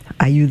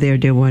 Are you there,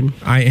 dear one?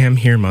 I am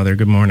here, Mother.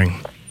 Good morning.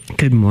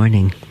 Good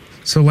morning.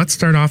 So let's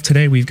start off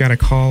today. We've got a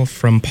call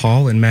from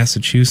Paul in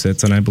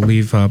Massachusetts, and I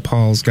believe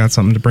Paul's got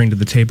something to bring to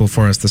the table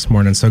for us this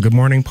morning. So good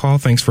morning, Paul.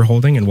 Thanks for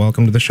holding, and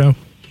welcome to the show.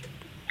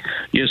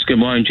 Yes, good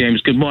morning,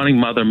 James. Good morning,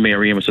 Mother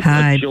Miriam. It's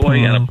a joy Paul.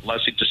 and a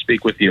blessing to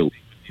speak with you.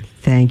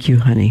 Thank you,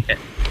 honey.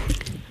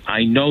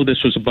 I know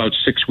this was about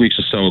 6 weeks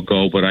or so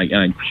ago, but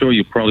I'm sure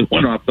you probably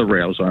went off the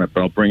rails on it,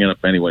 but I'll bring it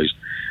up anyways.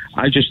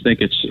 I just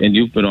think it's, and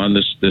you've been on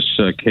this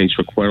case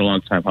for quite a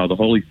long time, how the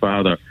Holy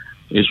Father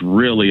is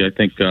really, I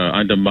think,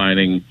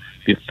 undermining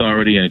the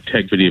authority and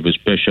integrity of his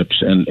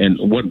bishops. And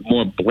what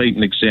more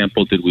blatant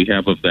example did we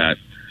have of that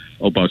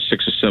about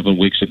 6 or 7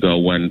 weeks ago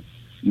when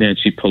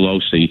Nancy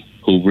Pelosi,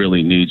 who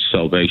really needs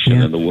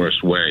salvation in the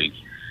worst way,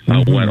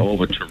 went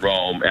over to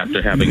Rome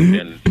after having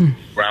been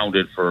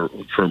grounded for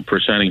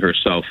presenting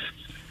herself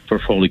for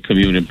Holy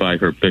Communion by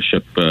her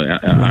bishop,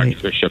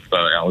 Archbishop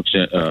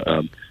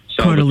Alexander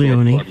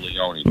Cordileone.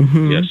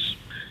 Yes,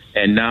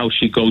 and now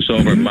she goes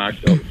over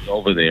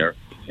over there,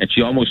 and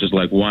she almost is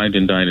like wined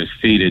and dined and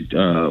feted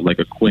like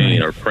a queen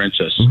or a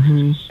princess.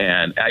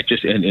 And I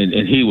just and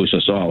he was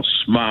just all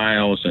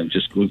smiles and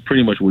just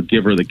pretty much would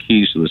give her the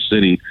keys to the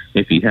city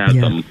if he had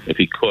them, if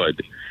he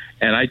could.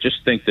 And I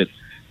just think that.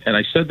 And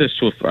I said this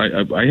to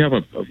I have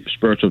a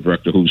spiritual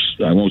director who's,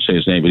 I won't say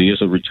his name, but he is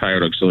a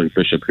retired auxiliary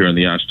bishop here in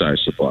the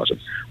Archdiocese of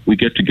Boston. We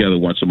get together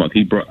once a month.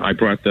 I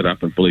brought that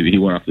up, and believe me, he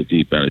went off the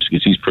deep end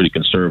because he's pretty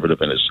conservative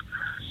in his,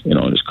 in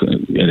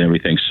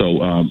everything.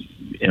 So, I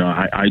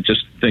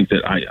just think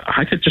that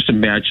I could just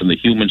imagine the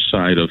human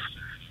side of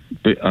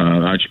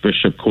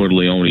Archbishop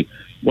Cordileone,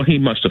 what he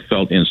must have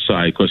felt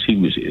inside, because he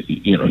was,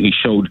 he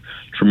showed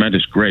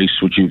tremendous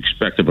grace, which you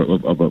expect of a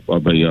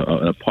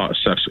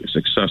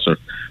successor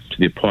to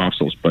the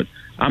apostles. But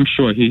I'm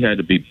sure he had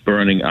to be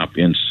burning up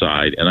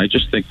inside. And I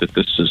just think that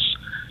this is,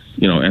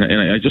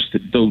 and I just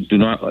do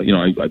not,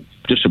 I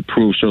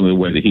disapprove certainly the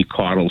way that he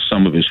coddles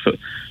some of his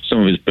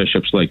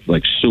bishops, like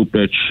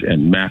Supich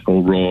and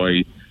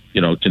McElroy,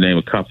 to name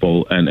a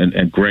couple,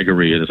 and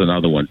Gregory is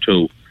another one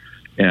too.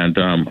 And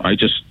I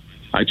just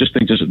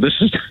think this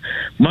is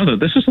Mother.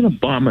 This is an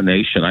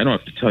abomination. I don't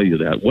have to tell you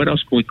that. What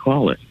else can we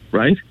call it?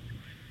 Right?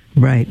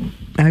 Right.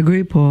 I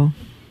agree, Paul.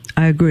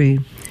 I agree.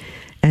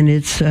 And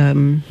it's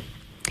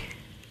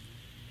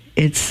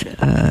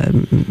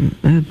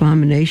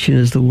abomination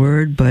is the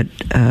word, but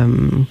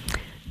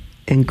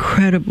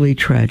incredibly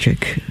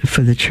tragic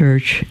for the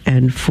church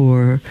and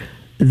for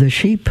the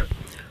sheep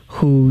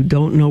who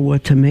don't know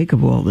what to make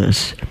of all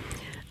this.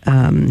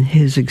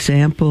 His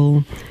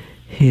example,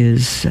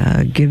 his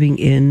giving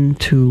in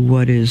to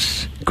what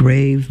is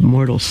grave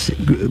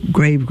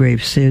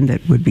sin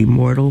that would be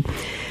mortal.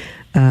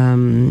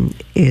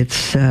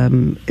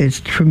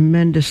 It's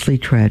tremendously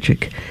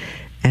tragic,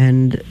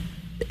 and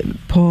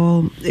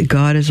Paul,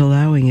 God is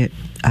allowing it.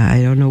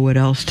 I don't know what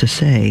else to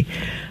say,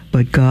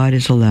 but God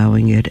is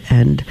allowing it,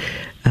 and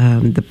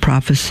the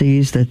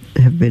prophecies that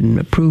have been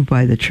approved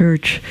by the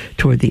Church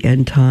toward the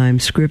end time,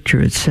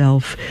 Scripture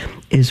itself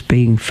is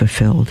being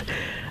fulfilled.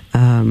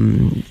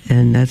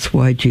 And that's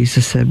why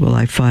Jesus said, will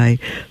I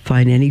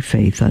find any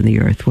faith on the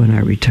earth when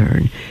I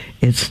return?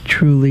 It's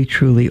truly,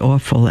 truly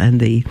awful. And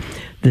the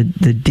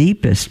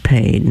deepest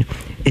pain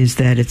is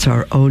that it's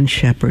our own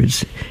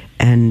shepherds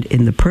and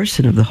in the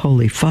person of the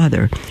Holy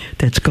Father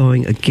that's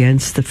going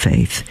against the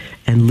faith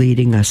and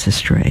leading us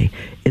astray.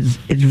 It's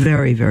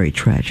very, very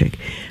tragic.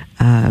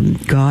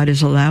 God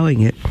is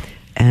allowing it,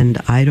 And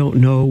I don't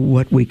know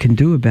what we can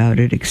do about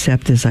it,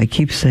 except, as I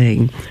keep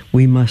saying,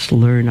 we must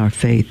learn our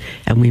faith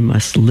and we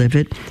must live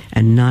it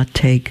and not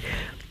take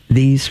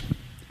these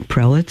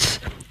prelates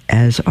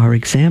as our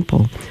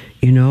example.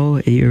 You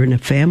know, you're in a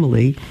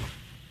family,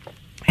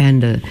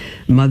 and a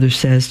mother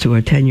says to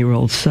her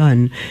 10-year-old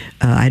son,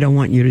 I don't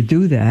want you to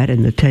do that.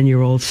 And the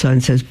 10-year-old son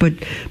says, but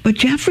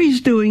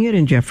Jeffrey's doing it,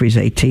 and Jeffrey's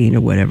 18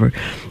 or whatever.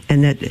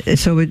 And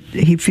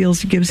he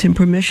feels it gives him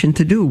permission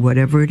to do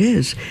whatever it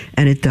is.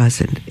 And it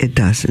doesn't. It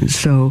doesn't.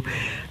 So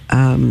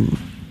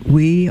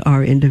we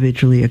are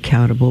individually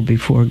accountable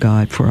before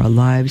God for our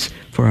lives,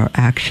 for our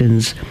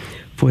actions,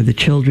 for the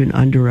children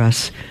under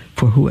us,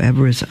 for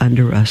whoever is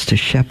under us, to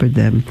shepherd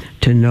them,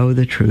 to know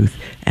the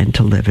truth, and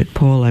to live it.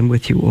 Paul, I'm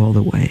with you all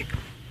the way.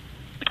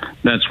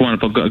 That's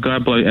wonderful.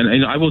 God bless.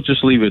 And I will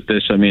just leave it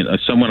this. I mean,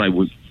 someone I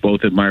would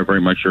both admire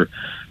very much, your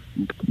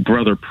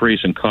brother,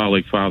 priest, and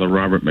colleague, Father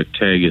Robert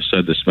McTagg, has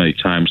said this many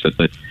times, that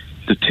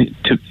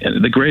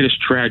the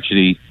greatest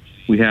tragedy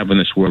we have in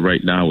this world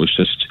right now is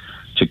just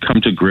to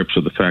come to grips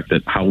with the fact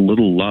that how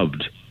little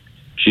loved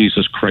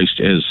Jesus Christ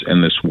is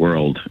in this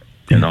world,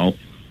 you know?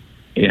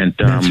 And,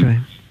 that's right.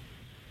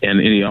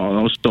 And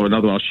also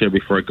another one I'll share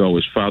before I go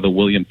is Father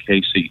William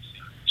Casey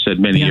said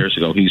many years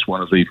ago. He's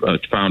one of the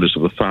founders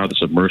of the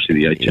Fathers of Mercy,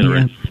 the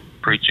itinerant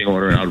preaching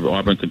order out of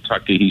Auburn,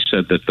 Kentucky. He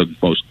said that the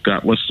most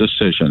gutless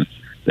decision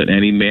that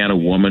any man or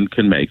woman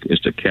can make is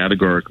to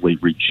categorically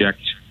reject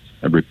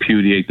and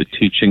repudiate the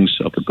teachings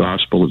of the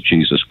gospel of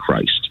Jesus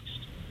Christ.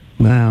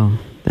 Wow,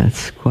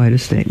 that's quite a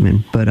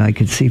statement, but I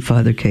could see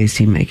Father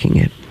Casey making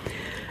it.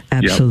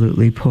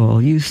 Absolutely, yep.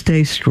 Paul. You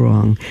stay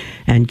strong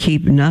and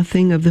keep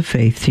nothing of the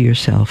faith to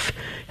yourself.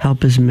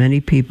 Help as many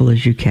people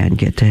as you can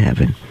get to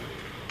heaven.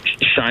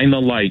 Shine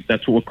the light.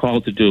 That's what we're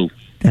called to do.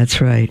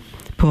 That's right.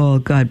 Paul,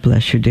 God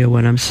bless you, dear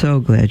one. I'm so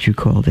glad you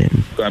called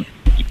in.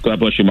 God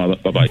bless you, Mother.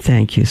 Bye-bye.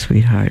 Thank you,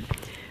 sweetheart.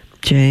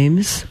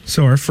 James?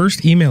 So our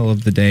first email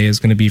of the day is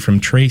going to be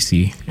from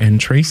Tracy. And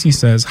Tracy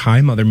says,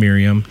 Hi, Mother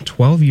Miriam.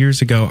 12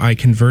 years ago, I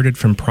converted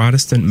from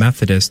Protestant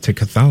Methodist to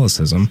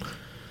Catholicism.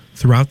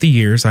 Throughout the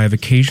years, I have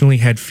occasionally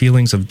had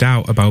feelings of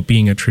doubt about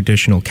being a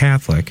traditional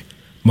Catholic.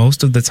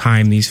 Most of the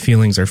time, these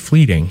feelings are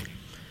fleeting.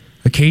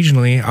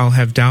 Occasionally, I'll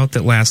have doubt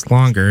that lasts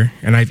longer,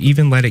 and I've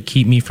even let it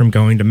keep me from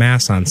going to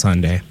Mass on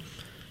Sunday.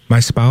 My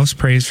spouse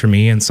prays for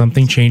me, and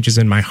something changes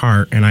in my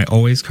heart, and I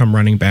always come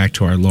running back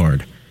to our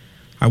Lord.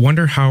 I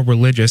wonder how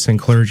religious and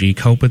clergy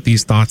cope with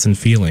these thoughts and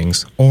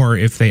feelings, or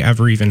if they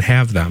ever even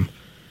have them.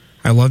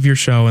 I love your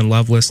show and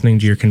love listening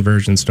to your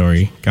conversion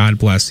story. God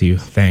bless you.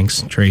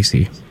 Thanks,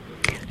 Tracy.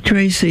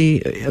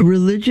 Tracy,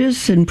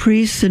 religious and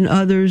priests and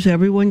others,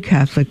 everyone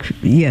Catholic,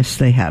 yes,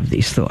 they have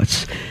these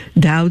thoughts.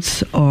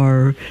 Doubts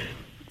are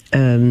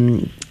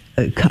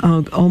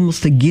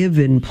almost a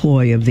given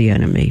ploy of the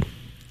enemy,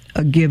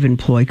 a given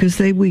ploy, because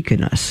they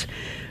weaken us.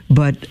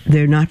 But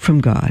they're not from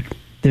God.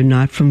 They're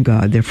not from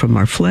God. They're from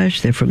our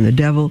flesh. They're from the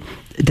devil.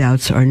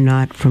 Doubts are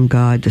not from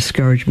God.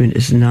 Discouragement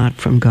is not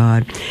from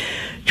God.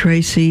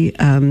 Tracy,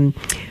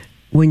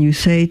 when you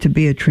say to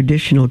be a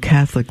traditional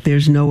Catholic,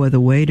 there's no other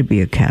way to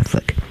be a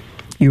Catholic.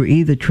 You're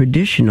either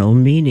traditional,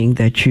 meaning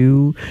that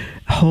you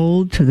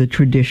hold to the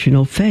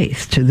traditional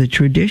faith, to the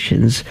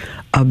traditions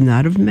of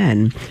not of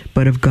men,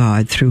 but of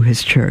God through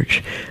His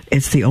church.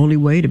 It's the only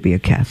way to be a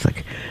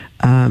Catholic.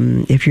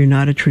 If you're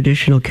not a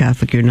traditional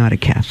Catholic, you're not a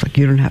Catholic.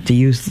 You don't have to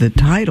use the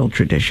title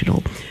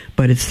traditional,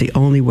 but it's the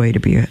only way to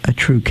be a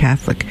true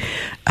Catholic,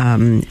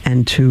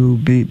 and to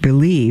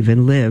believe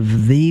and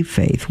live the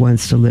faith,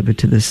 once delivered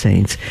to the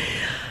saints.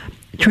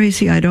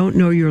 Tracy, I don't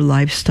know your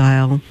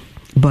lifestyle,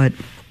 but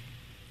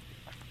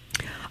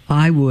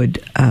I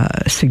would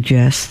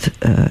suggest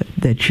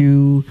that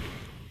you,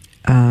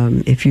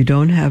 if you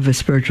don't have a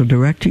spiritual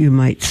director, you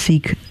might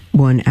seek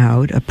one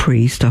out, a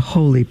priest, a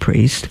holy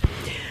priest.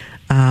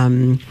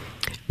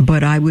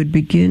 But I would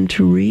begin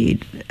to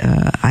read.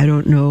 I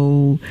don't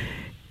know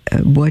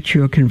what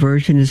your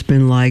conversion has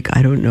been like.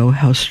 I don't know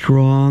how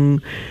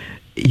strong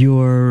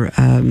your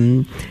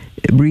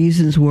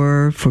reasons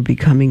were for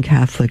becoming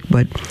Catholic,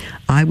 but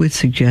I would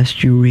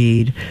suggest you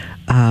read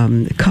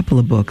a couple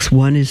of books.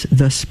 One is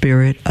The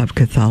Spirit of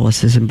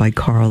Catholicism by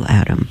Carl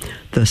Adam.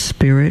 The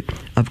Spirit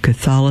of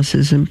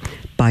Catholicism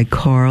by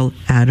Carl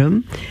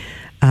Adam.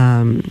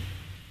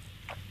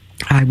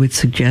 I would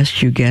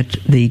suggest you get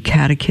the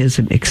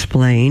Catechism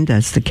Explained.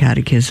 That's the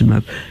Catechism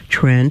of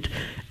Trent,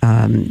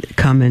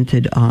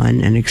 commented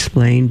on and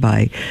explained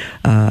by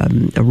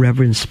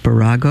Reverend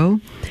Spirago.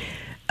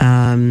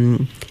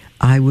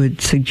 I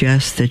would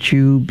suggest that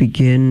you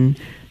begin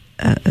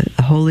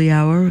a holy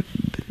hour,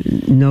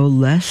 no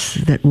less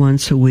than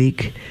once a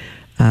week,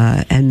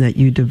 and that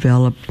you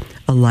develop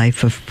a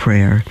life of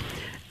prayer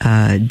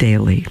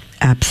daily,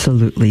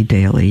 absolutely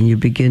daily, and you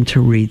begin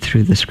to read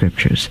through the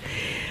scriptures.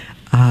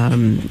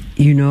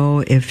 You know,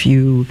 if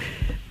you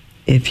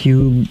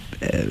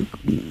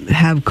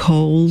have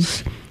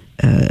coals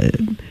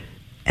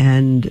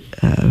and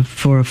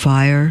for a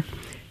fire,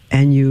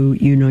 and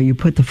you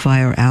put the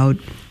fire out,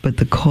 but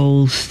the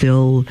coals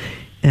still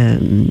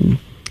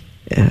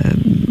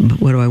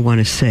what do I want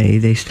to say?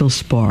 They still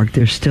spark.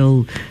 There's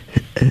still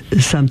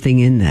something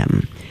in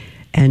them,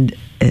 and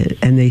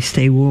they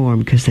stay warm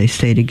because they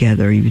stay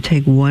together. You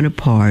take one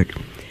apart,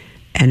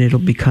 and it'll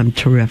become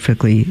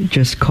terrifically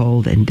just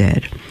cold and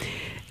dead.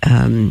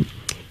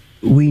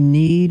 We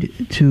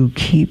need to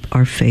keep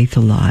our faith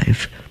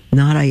alive.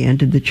 Not I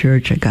entered the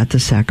church, I got the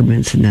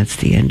sacraments, and that's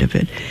the end of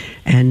it.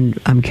 And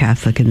I'm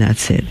Catholic, and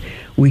that's it.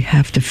 We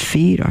have to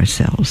feed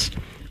ourselves.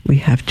 We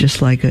have,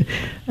 just like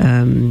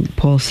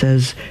Paul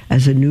says,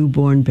 as a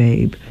newborn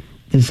babe,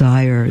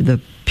 desire the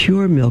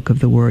pure milk of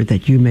the word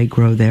that you may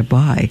grow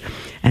thereby.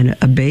 And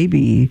a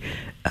baby,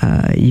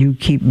 you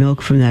keep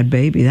milk from that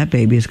baby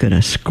is going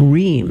to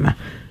scream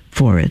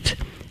for it.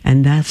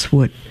 And that's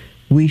what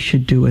we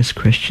should do as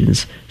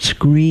Christians.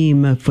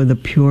 Scream for the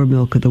pure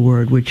milk of the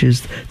word, which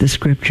is the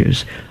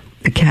scriptures,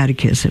 the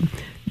catechism,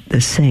 the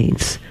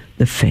saints,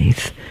 the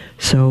faith.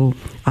 So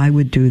I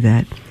would do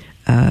that.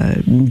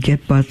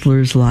 Get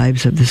Butler's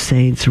Lives of the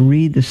Saints,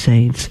 read the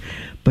saints,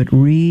 but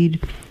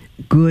read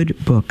good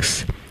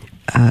books.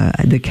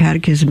 The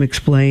Catechism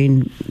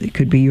Explained, it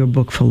could be your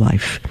book for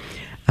life.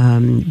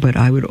 But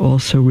I would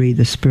also read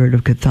The Spirit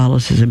of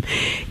Catholicism.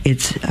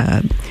 It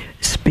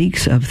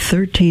speaks of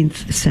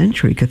 13th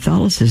century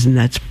Catholicism.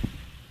 That's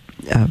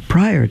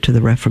prior to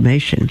the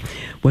Reformation,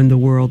 when the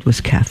world was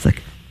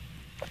Catholic,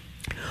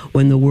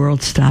 when the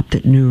world stopped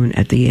at noon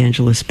at the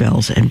Angelus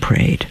bells and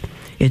prayed.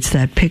 It's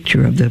that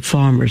picture of the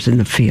farmers in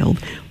the field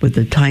with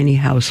the tiny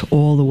house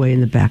all the way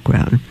in the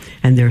background,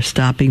 and they're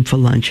stopping for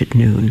lunch at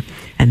noon,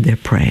 and they're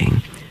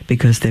praying,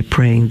 because they're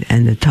praying,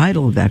 and the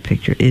title of that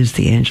picture is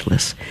the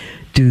Angelus.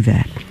 Do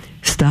that.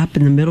 Stop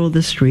in the middle of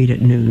the street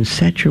at noon,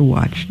 set your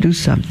watch, do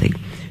something,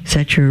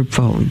 set your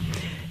phone,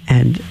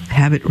 and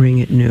have it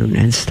ring at noon,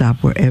 and stop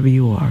wherever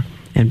you are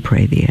and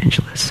pray the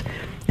Angelus.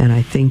 And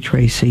I think,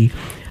 Tracy,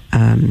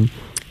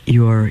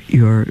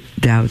 your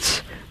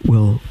doubts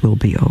will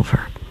be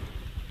over.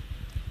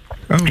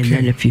 Okay. And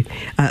then if you,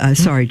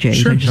 sorry, James,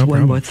 sure, just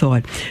one more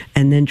thought.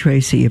 And then,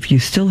 Tracy, if you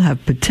still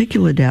have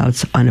particular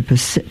doubts on a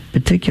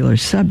particular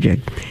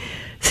subject,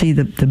 see,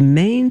 the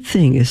main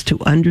thing is to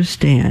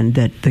understand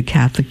that the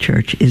Catholic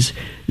Church is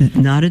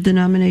not a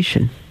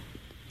denomination.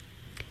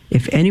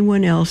 If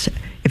anyone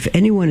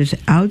is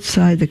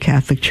outside the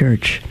Catholic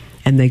Church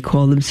and they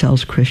call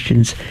themselves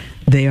Christians,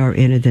 they are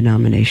in a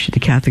denomination. The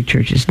Catholic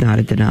Church is not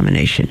a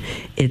denomination.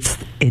 It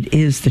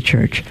is the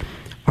Church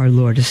our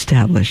Lord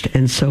established.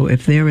 And so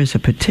if there is a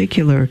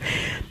particular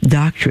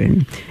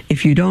doctrine,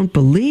 if you don't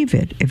believe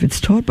it, if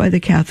it's taught by the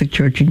Catholic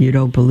Church and you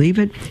don't believe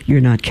it,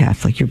 you're not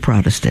Catholic, you're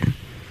Protestant.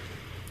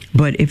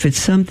 But if it's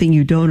something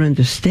you don't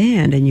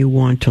understand and you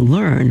want to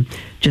learn,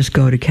 just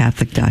go to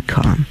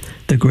Catholic.com,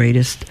 the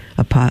greatest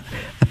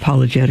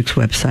apologetics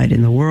website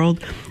in the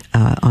world,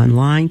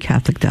 online,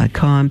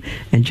 Catholic.com,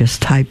 and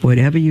just type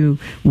whatever you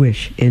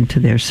wish into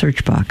their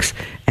search box,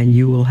 and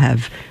you will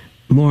have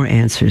more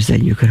answers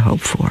than you could hope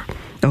for.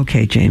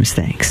 Okay, James,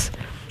 thanks.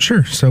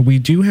 Sure. So we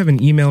do have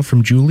an email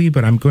from Julie,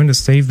 but I'm going to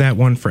save that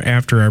one for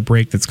after our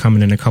break that's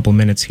coming in a couple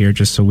minutes here,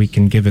 just so we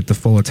can give it the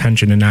full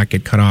attention and not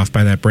get cut off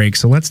by that break.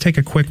 So let's take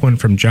a quick one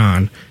from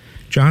John.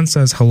 John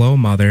says, "Hello,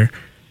 Mother.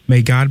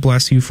 May God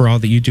bless you for all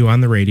that you do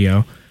on the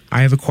radio.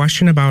 I have a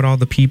question about all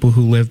the people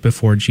who lived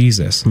before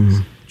Jesus.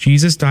 Mm-hmm.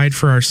 Jesus died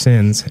for our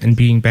sins, and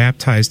being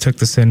baptized took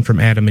the sin from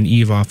Adam and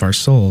Eve off our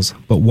souls.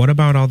 But what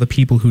about all the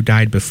people who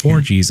died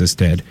before Jesus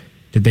did?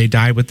 Did they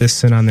die with this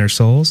sin on their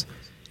souls?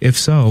 If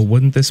so,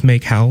 wouldn't this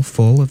make hell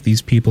full if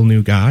these people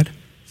knew God?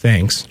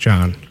 Thanks,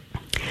 John."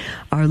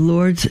 Our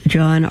Lord's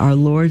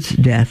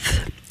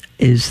death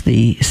is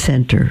the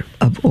center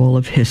of all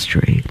of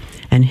history.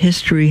 And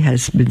history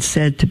has been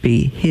said to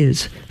be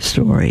his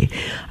story.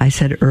 I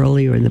said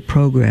earlier in the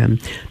program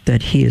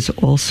that he is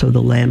also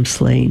the lamb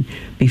slain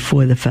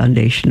before the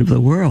foundation of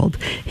the world.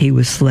 He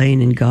was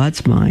slain in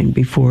God's mind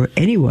before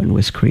anyone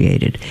was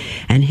created.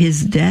 And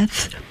his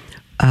death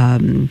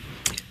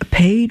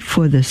paid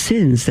for the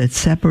sins that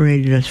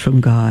separated us from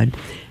God,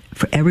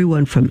 for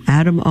everyone from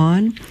Adam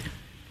on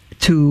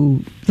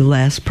to the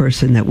last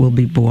person that will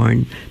be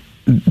born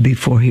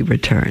before he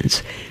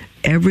returns.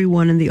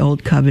 Everyone in the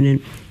Old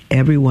Covenant,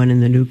 everyone in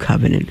the New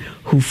Covenant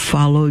who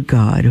followed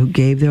God, who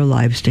gave their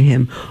lives to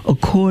him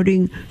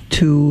according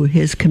to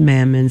his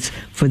commandments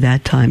for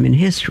that time in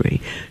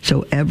history.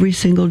 So every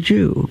single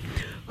Jew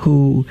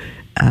who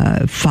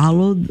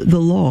followed the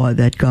law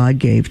that God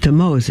gave to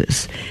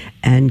Moses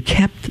and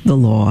kept the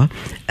law,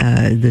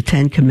 the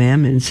Ten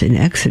Commandments in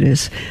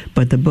Exodus,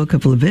 but the book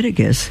of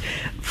Leviticus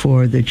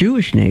for the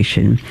Jewish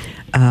nation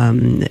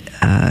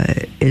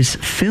is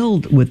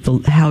filled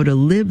with how to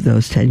live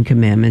those Ten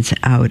Commandments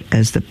out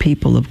as the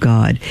people of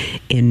God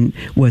in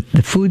what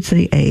the foods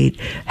they ate,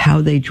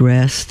 how they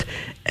dressed,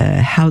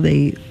 how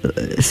they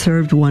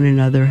served one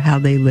another, how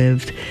they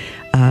lived,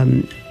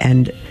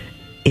 and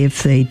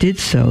if they did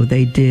so,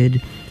 they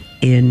did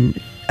in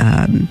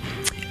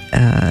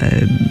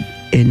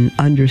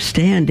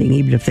understanding,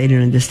 even if they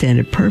didn't understand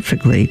it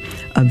perfectly,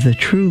 of the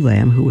true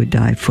Lamb who would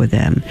die for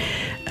them.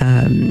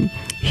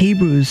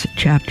 Hebrews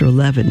chapter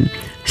 11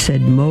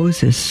 said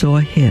Moses saw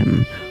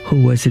him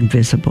who was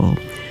invisible.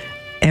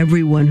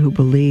 Everyone who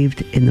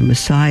believed in the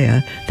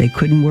Messiah, they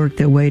couldn't work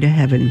their way to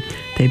heaven.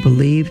 They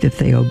believed if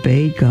they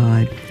obeyed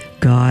God,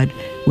 God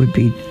would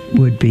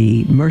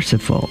be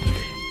merciful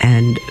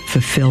and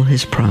fulfill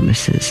his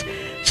promises.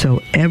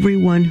 So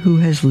everyone who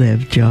has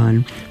lived,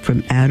 John,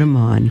 from Adam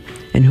on,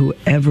 and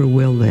whoever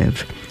will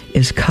live,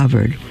 is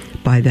covered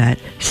by that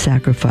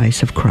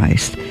sacrifice of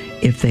Christ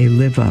if they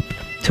live up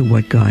to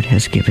what God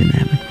has given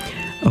them.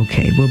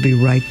 Okay, we'll be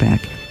right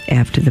back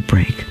after the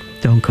break.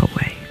 Don't go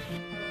away.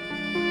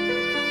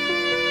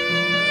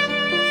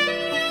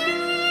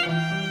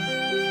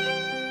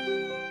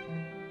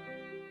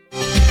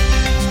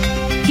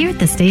 Here at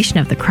the Station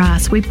of the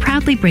Cross, we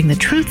proudly bring the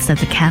truths of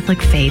the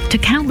Catholic faith to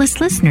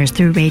countless listeners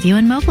through radio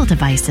and mobile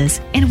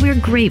devices, and we're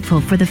grateful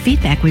for the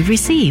feedback we've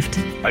received.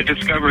 I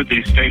discovered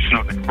the Station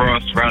of the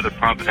Cross rather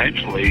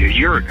providentially a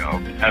year ago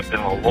and have been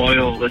a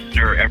loyal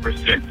listener ever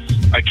since.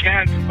 I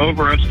can't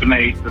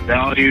overestimate the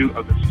value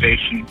of the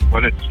station,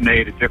 what it's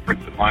made a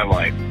difference in my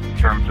life in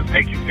terms of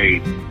making me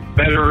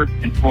better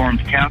informed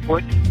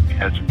Catholic. It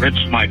has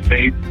enriched my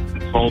faith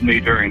and told me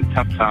during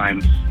tough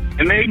times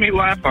and made me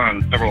laugh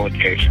on several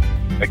occasions.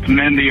 I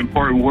commend the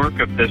important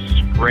work of this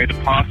great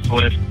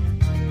apostolate.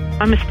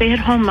 I'm a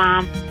stay-at-home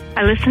mom.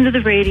 I listen to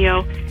the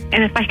radio,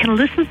 and if I can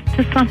listen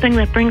to something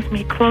that brings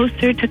me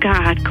closer to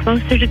God,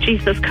 closer to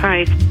Jesus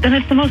Christ, then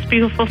it's the most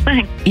beautiful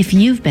thing. If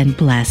you've been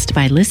blessed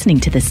by listening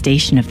to the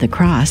Station of the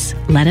Cross,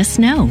 let us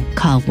know.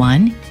 Call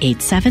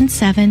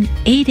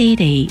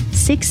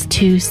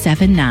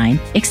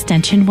 1-877-888-6279,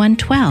 extension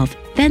 112.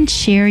 Then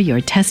share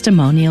your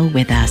testimonial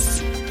with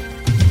us.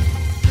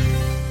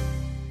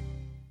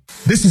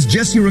 This is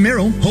Jesse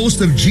Romero,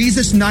 host of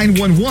Jesus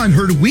 911,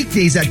 heard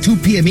weekdays at 2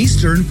 p.m.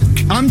 Eastern.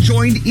 I'm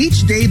joined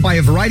each day by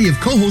a variety of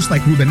co-hosts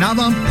like Ruben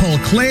Nava, Paul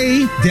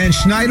Clay, Dan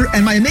Schneider,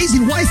 and my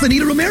amazing wife,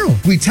 Anita Romero.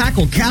 We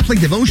tackle Catholic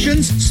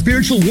devotions,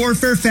 spiritual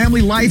warfare,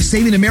 family life,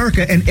 saving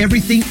America, and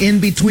everything in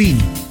between.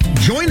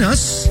 Join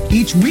us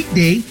each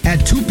weekday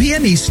at 2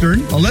 p.m.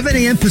 Eastern, 11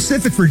 a.m.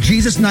 Pacific for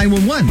Jesus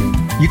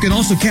 911. You can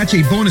also catch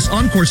a bonus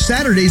encore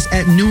Saturdays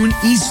at noon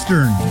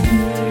Eastern.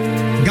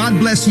 God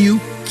bless you.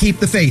 Keep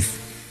the faith.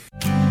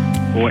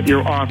 What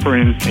you're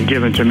offering and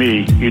giving to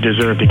me, you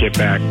deserve to get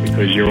back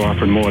because you're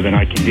offering more than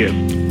I can give.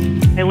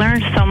 I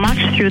learned so much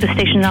through the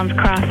Station on the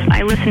Cross.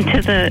 I listen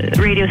to the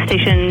radio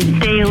station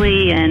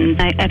daily,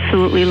 and I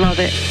absolutely love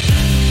it.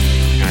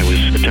 I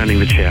was attending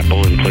the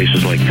chapel and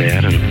places like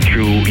that, and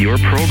through your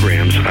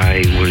programs,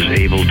 I was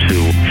able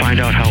to find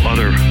out how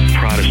other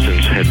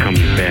Protestants had come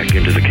back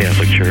into the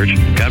Catholic Church.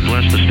 God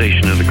bless the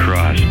Station of the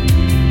Cross.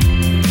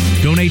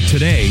 Donate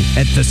today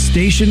at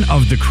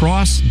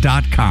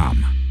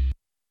thestationofthecross.com.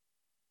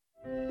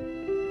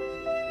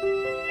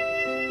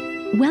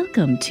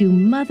 Welcome to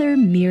Mother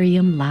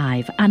Miriam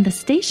Live on the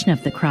Station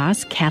of the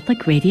Cross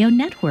Catholic Radio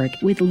Network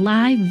with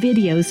live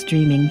video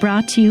streaming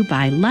brought to you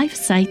by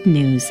LifeSite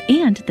News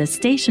and the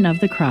Station of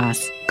the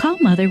Cross. Call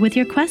Mother with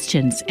your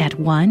questions at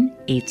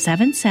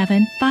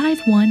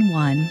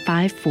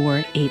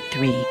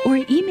 1-877-511-5483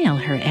 or email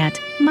her at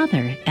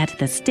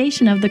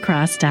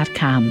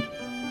mother@thestationofthecross.com.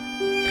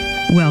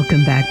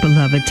 Welcome back,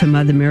 beloved, to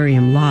Mother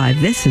Miriam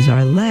Live. This is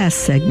our last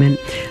segment.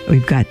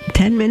 We've got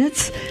 10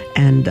 minutes,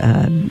 and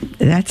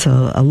that's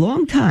a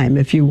long time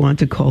if you want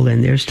to call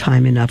in. There's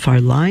time enough.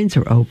 Our lines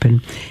are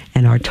open,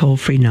 and our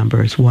toll-free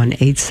number is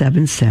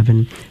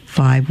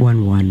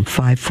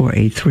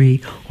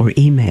 1-877-511-5483 or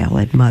email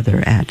at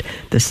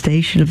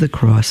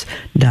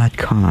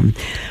mother@thestationofthecross.com.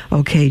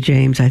 Okay,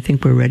 James, I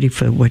think we're ready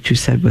for what you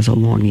said was a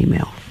long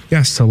email.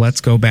 Yes, so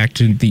let's go back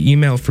to the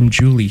email from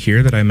Julie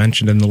here that I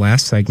mentioned in the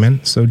last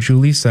segment. So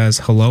Julie says,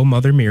 "Hello,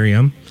 Mother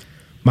Miriam.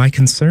 My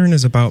concern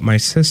is about my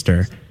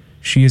sister.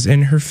 She is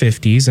in her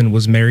 50s and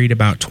was married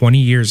about 20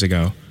 years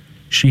ago.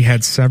 She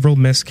had several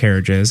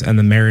miscarriages and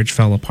the marriage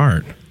fell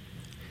apart.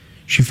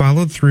 She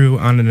followed through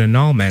on an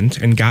annulment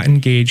and got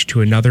engaged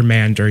to another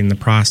man during the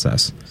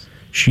process.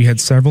 She had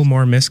several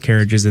more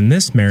miscarriages in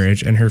this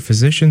marriage and her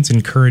physicians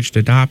encouraged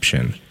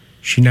adoption.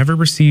 She never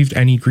received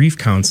any grief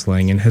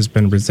counseling and has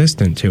been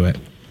resistant to it.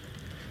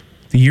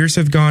 The years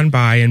have gone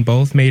by and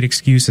both made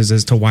excuses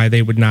as to why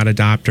they would not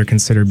adopt or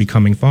consider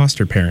becoming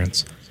foster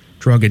parents.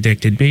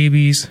 Drug-addicted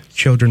babies,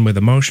 children with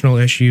emotional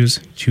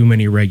issues, too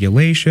many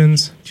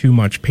regulations, too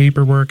much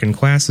paperwork and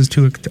classes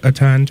to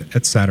attend,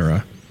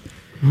 etc.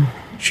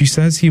 She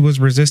says he was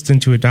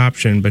resistant to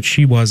adoption, but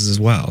she was as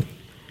well.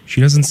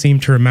 She doesn't seem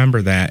to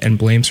remember that and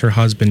blames her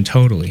husband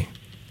totally.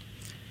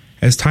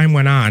 As time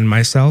went on,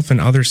 myself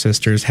and other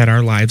sisters had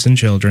our lives and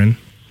children.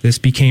 This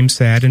became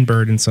sad and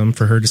burdensome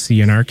for her to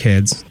see in our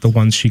kids, the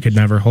ones she could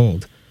never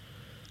hold.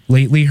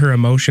 Lately, her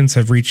emotions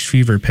have reached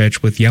fever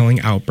pitch with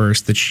yelling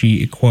outbursts that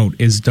she, quote,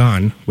 is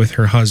done with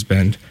her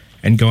husband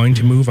and going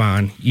to move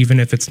on, even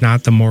if it's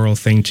not the moral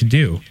thing to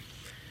do.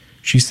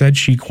 She said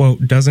she,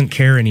 quote, doesn't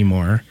care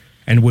anymore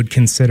and would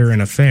consider an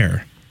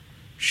affair.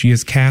 She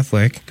is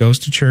Catholic, goes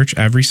to church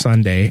every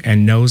Sunday,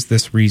 and knows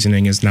this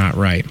reasoning is not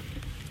right.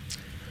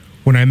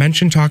 When I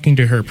mentioned talking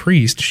to her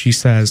priest, she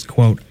says,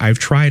 quote, I've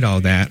tried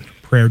all that.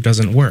 Prayer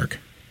doesn't work.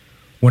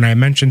 When I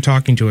mention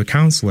talking to a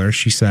counselor,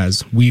 she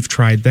says, "We've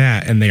tried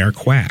that and they are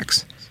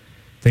quacks."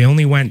 They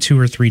only went 2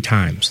 or 3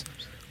 times.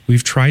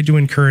 We've tried to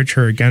encourage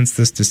her against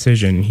this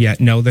decision, yet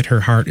know that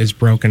her heart is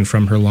broken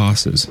from her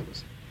losses.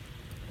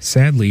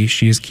 Sadly,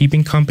 she is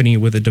keeping company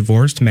with a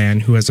divorced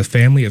man who has a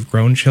family of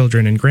grown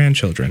children and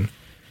grandchildren.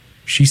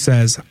 She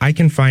says, "I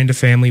can find a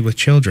family with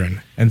children,"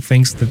 and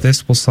thinks that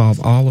this will solve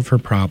all of her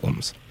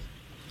problems.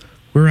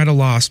 We're at a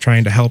loss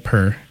trying to help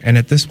her, and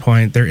at this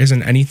point, there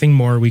isn't anything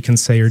more we can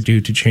say or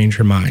do to change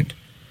her mind.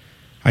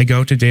 I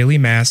go to daily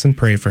mass and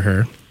pray for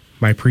her.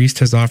 My priest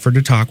has offered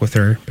to talk with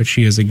her, but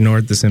she has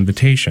ignored this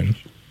invitation.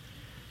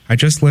 I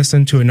just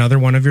listened to another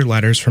one of your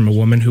letters from a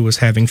woman who was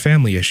having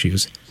family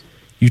issues.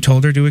 You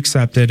told her to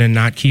accept it and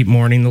not keep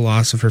mourning the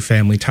loss of her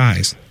family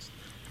ties.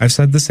 I've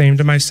said the same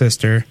to my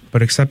sister,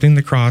 but accepting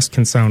the cross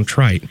can sound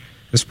trite,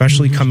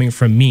 especially coming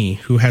from me,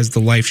 who has the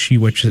life she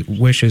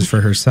wishes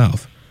for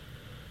herself.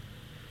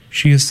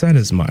 She has said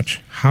as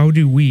much. How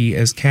do we,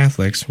 as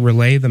Catholics,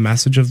 relay the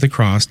message of the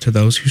cross to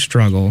those who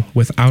struggle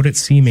without it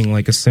seeming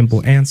like a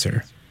simple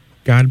answer?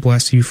 God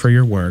bless you for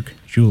your work,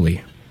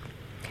 Julie.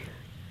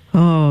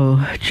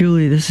 Oh,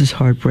 Julie, this is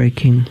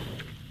heartbreaking.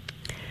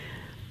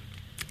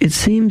 It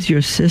seems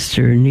your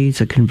sister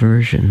needs a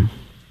conversion.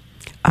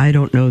 I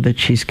don't know that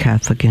she's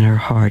Catholic in her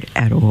heart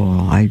at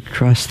all. I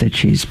trust that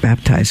she's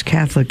baptized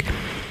Catholic,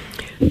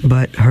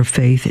 but her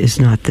faith is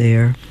not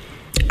there.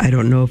 I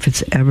don't know if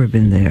it's ever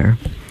been there.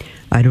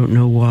 I don't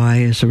know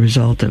why, as a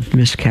result of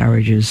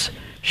miscarriages,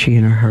 she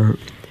and her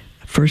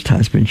first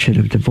husband should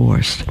have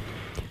divorced.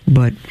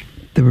 But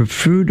the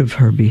fruit of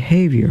her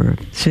behavior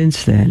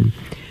since then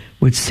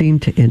would seem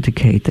to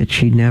indicate that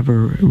she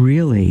never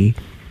really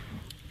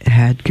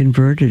had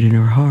converted in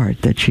her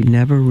heart, that she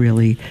never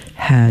really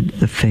had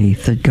the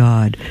faith, that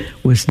God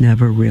was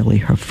never really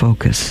her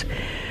focus.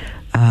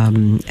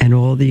 And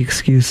all the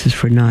excuses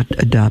for not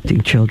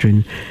adopting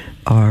children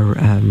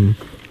are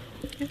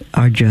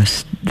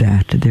just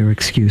that. They're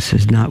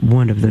excuses. Not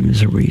one of them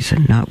is a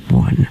reason. Not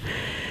one.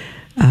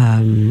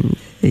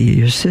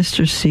 Your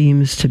sister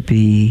seems to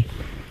be,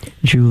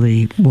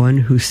 Julie, one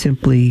who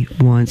simply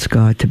wants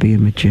God to be a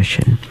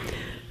magician,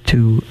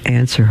 to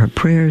answer her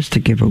prayers, to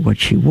give her what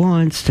she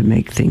wants, to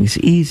make things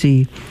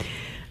easy.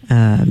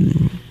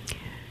 And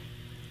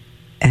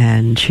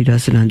she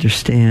doesn't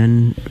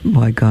understand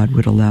why God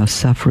would allow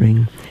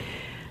suffering.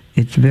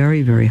 It's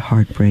very, very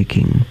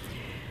heartbreaking.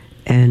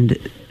 And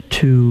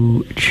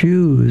to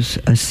choose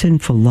a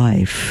sinful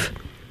life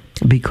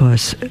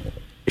because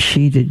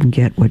she didn't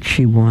get what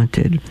she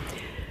wanted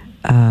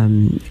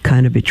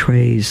kind of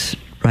betrays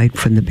right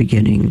from the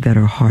beginning that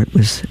her heart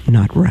was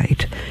not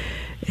right.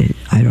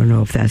 I don't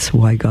know if that's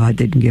why God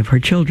didn't give her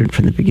children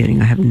from the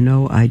beginning. I have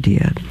no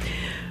idea.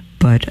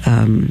 But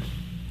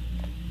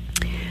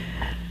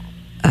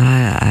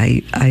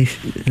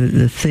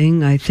the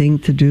thing I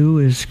think to do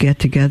is get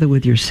together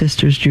with your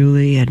sisters,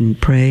 Julie, and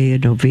pray a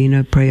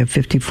novena, pray a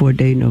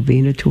 54-day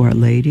novena to Our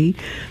Lady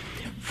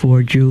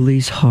for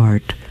Julie's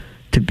heart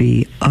to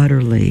be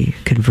utterly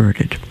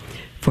converted,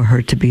 for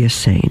her to be a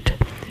saint,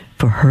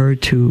 for her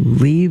to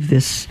leave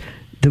this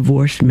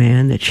divorced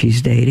man that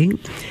she's dating,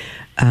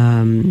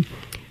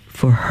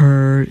 for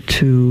her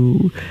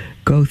to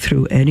go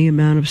through any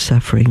amount of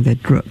suffering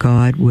that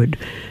God would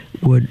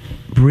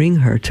bring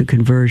her to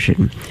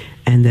conversion,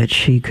 and that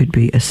she could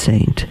be a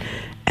saint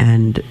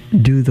and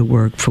do the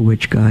work for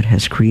which God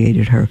has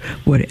created her,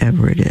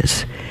 whatever it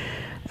is.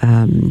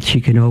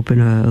 She can open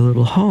a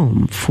little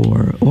home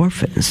for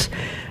orphans.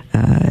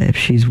 If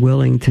she's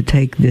willing to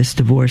take this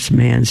divorced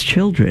man's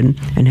children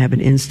and have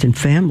an instant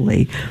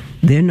family,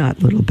 they're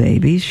not little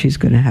babies. She's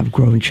going to have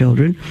grown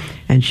children,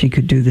 and she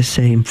could do the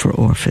same for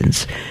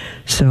orphans.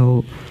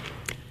 So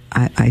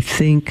I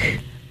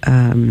think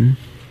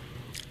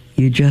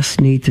you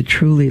just need to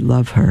truly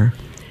love her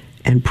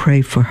and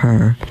pray for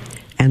her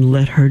and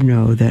let her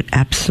know that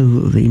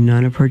absolutely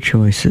none of her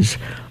choices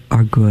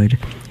are good,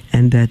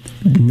 and that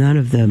none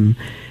of them,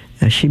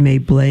 she may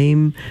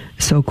blame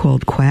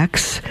so-called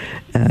quacks,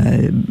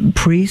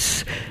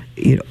 priests,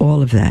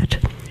 all of that.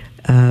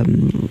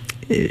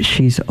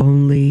 She's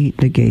only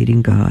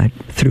negating God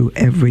through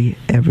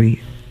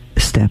every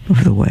step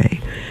of the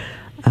way.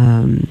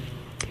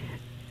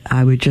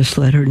 I would just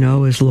let her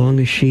know, as long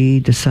as she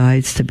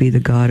decides to be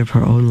the God of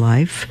her own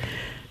life,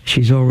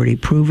 she's already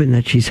proven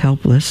that she's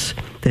helpless,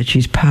 that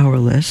she's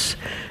powerless,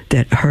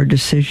 that her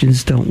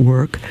decisions don't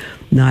work,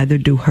 neither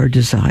do her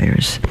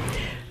desires.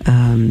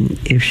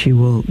 If she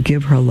will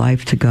give her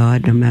life to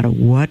God, no matter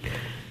what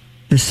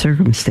the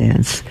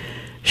circumstance,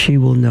 she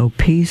will know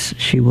peace,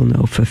 she will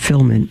know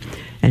fulfillment,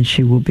 and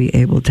she will be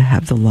able to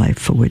have the life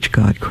for which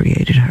God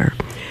created her.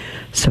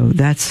 So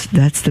that's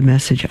the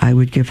message I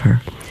would give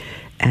her.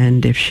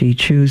 And if she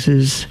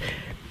chooses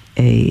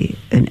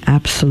an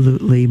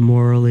absolutely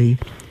morally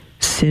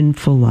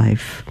sinful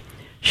life,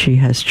 she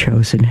has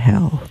chosen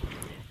hell.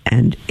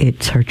 And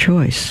it's her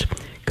choice.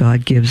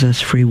 God gives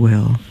us free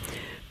will.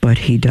 But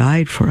he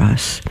died for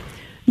us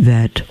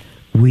that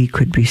we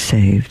could be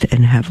saved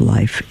and have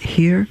life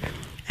here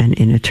and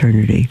in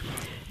eternity.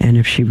 And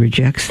if she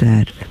rejects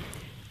that,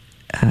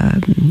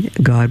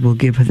 God will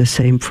give her the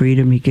same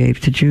freedom he gave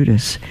to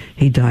Judas.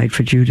 He died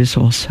for Judas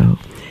also.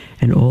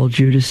 And all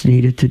Judas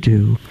needed to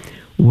do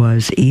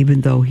was,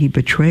 even though he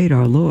betrayed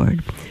our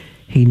Lord,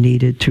 he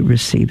needed to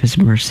receive his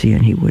mercy,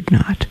 and he would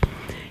not.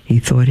 He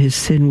thought his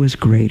sin was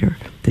greater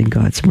than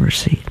God's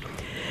mercy.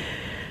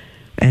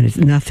 And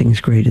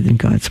nothing's greater than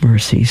God's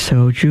mercy.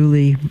 So,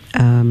 Julie,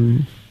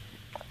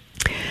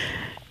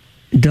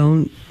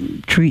 don't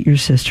treat your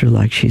sister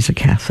like she's a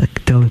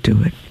Catholic. Don't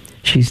do it.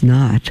 She's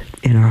not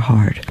in our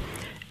heart.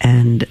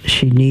 And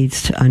she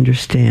needs to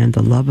understand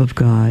the love of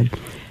God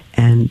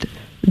and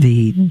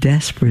the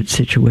desperate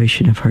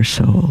situation of her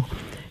soul.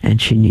 And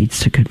she needs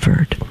to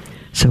convert.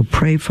 So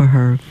pray for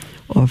her,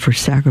 offer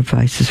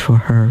sacrifices for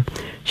her.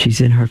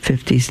 She's in her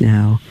 50s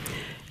now,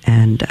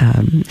 and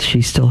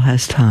she still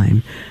has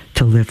time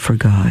to live for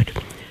God.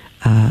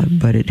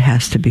 But it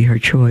has to be her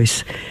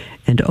choice.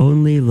 And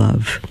only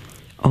love,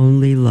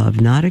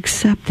 not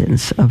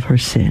acceptance of her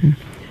sin,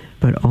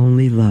 but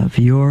only love.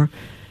 Your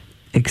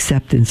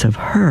acceptance of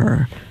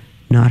her,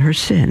 not her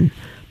sin,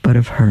 but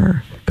of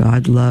her.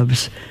 God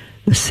loves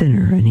the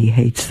sinner, and he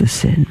hates the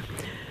sin.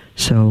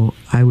 So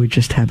I would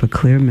just have a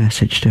clear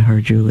message to her,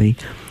 Julie,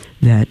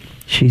 that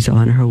she's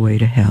on her way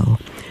to hell,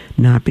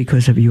 not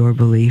because of your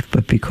belief,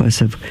 but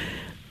because of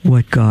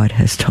what God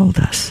has told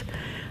us.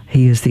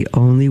 He is the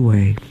only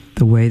way,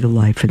 the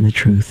life, and the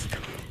truth.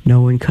 No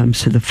one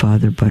comes to the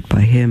Father but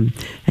by him,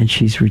 and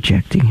she's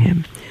rejecting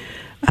him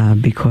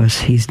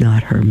because he's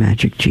not her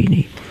magic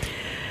genie.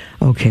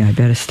 Okay, I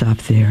better stop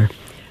there.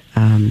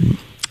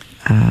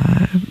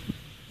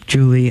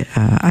 Julie,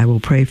 I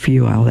will pray for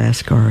you. I'll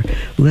ask our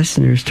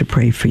listeners to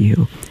pray for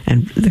you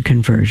and the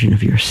conversion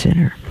of your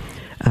sinner,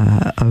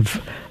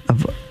 of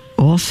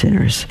all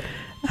sinners.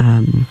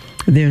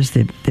 There's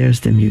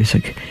the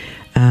music.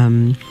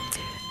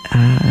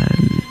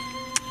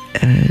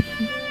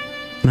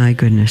 My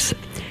goodness.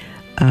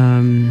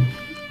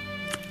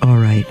 All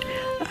right.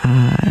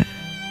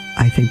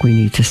 I think we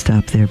need to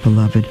stop there,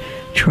 beloved.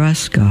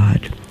 Trust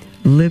God.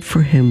 Live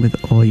for him with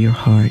all your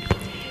heart.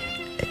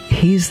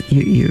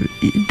 You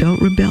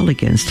don't rebel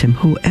against him,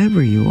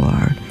 whoever you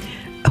are.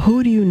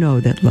 Who do you know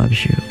that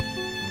loves you?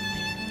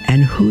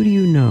 And who do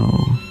you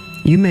know?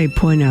 You may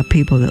point out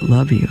people that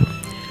love you,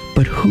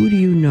 but who do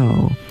you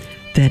know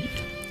that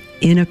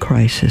in a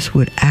crisis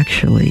would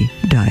actually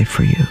die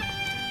for you,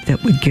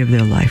 that would give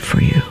their life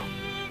for you?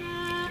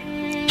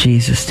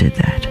 Jesus did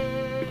that.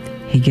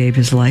 He gave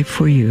his life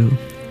for you,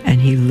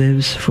 and he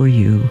lives for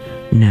you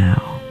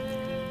now.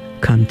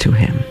 Come to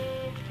him.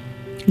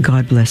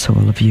 God bless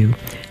all of you.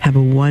 Have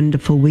a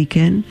wonderful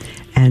weekend,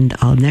 and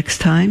next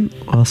time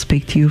I'll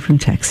speak to you from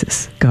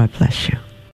Texas. God bless you.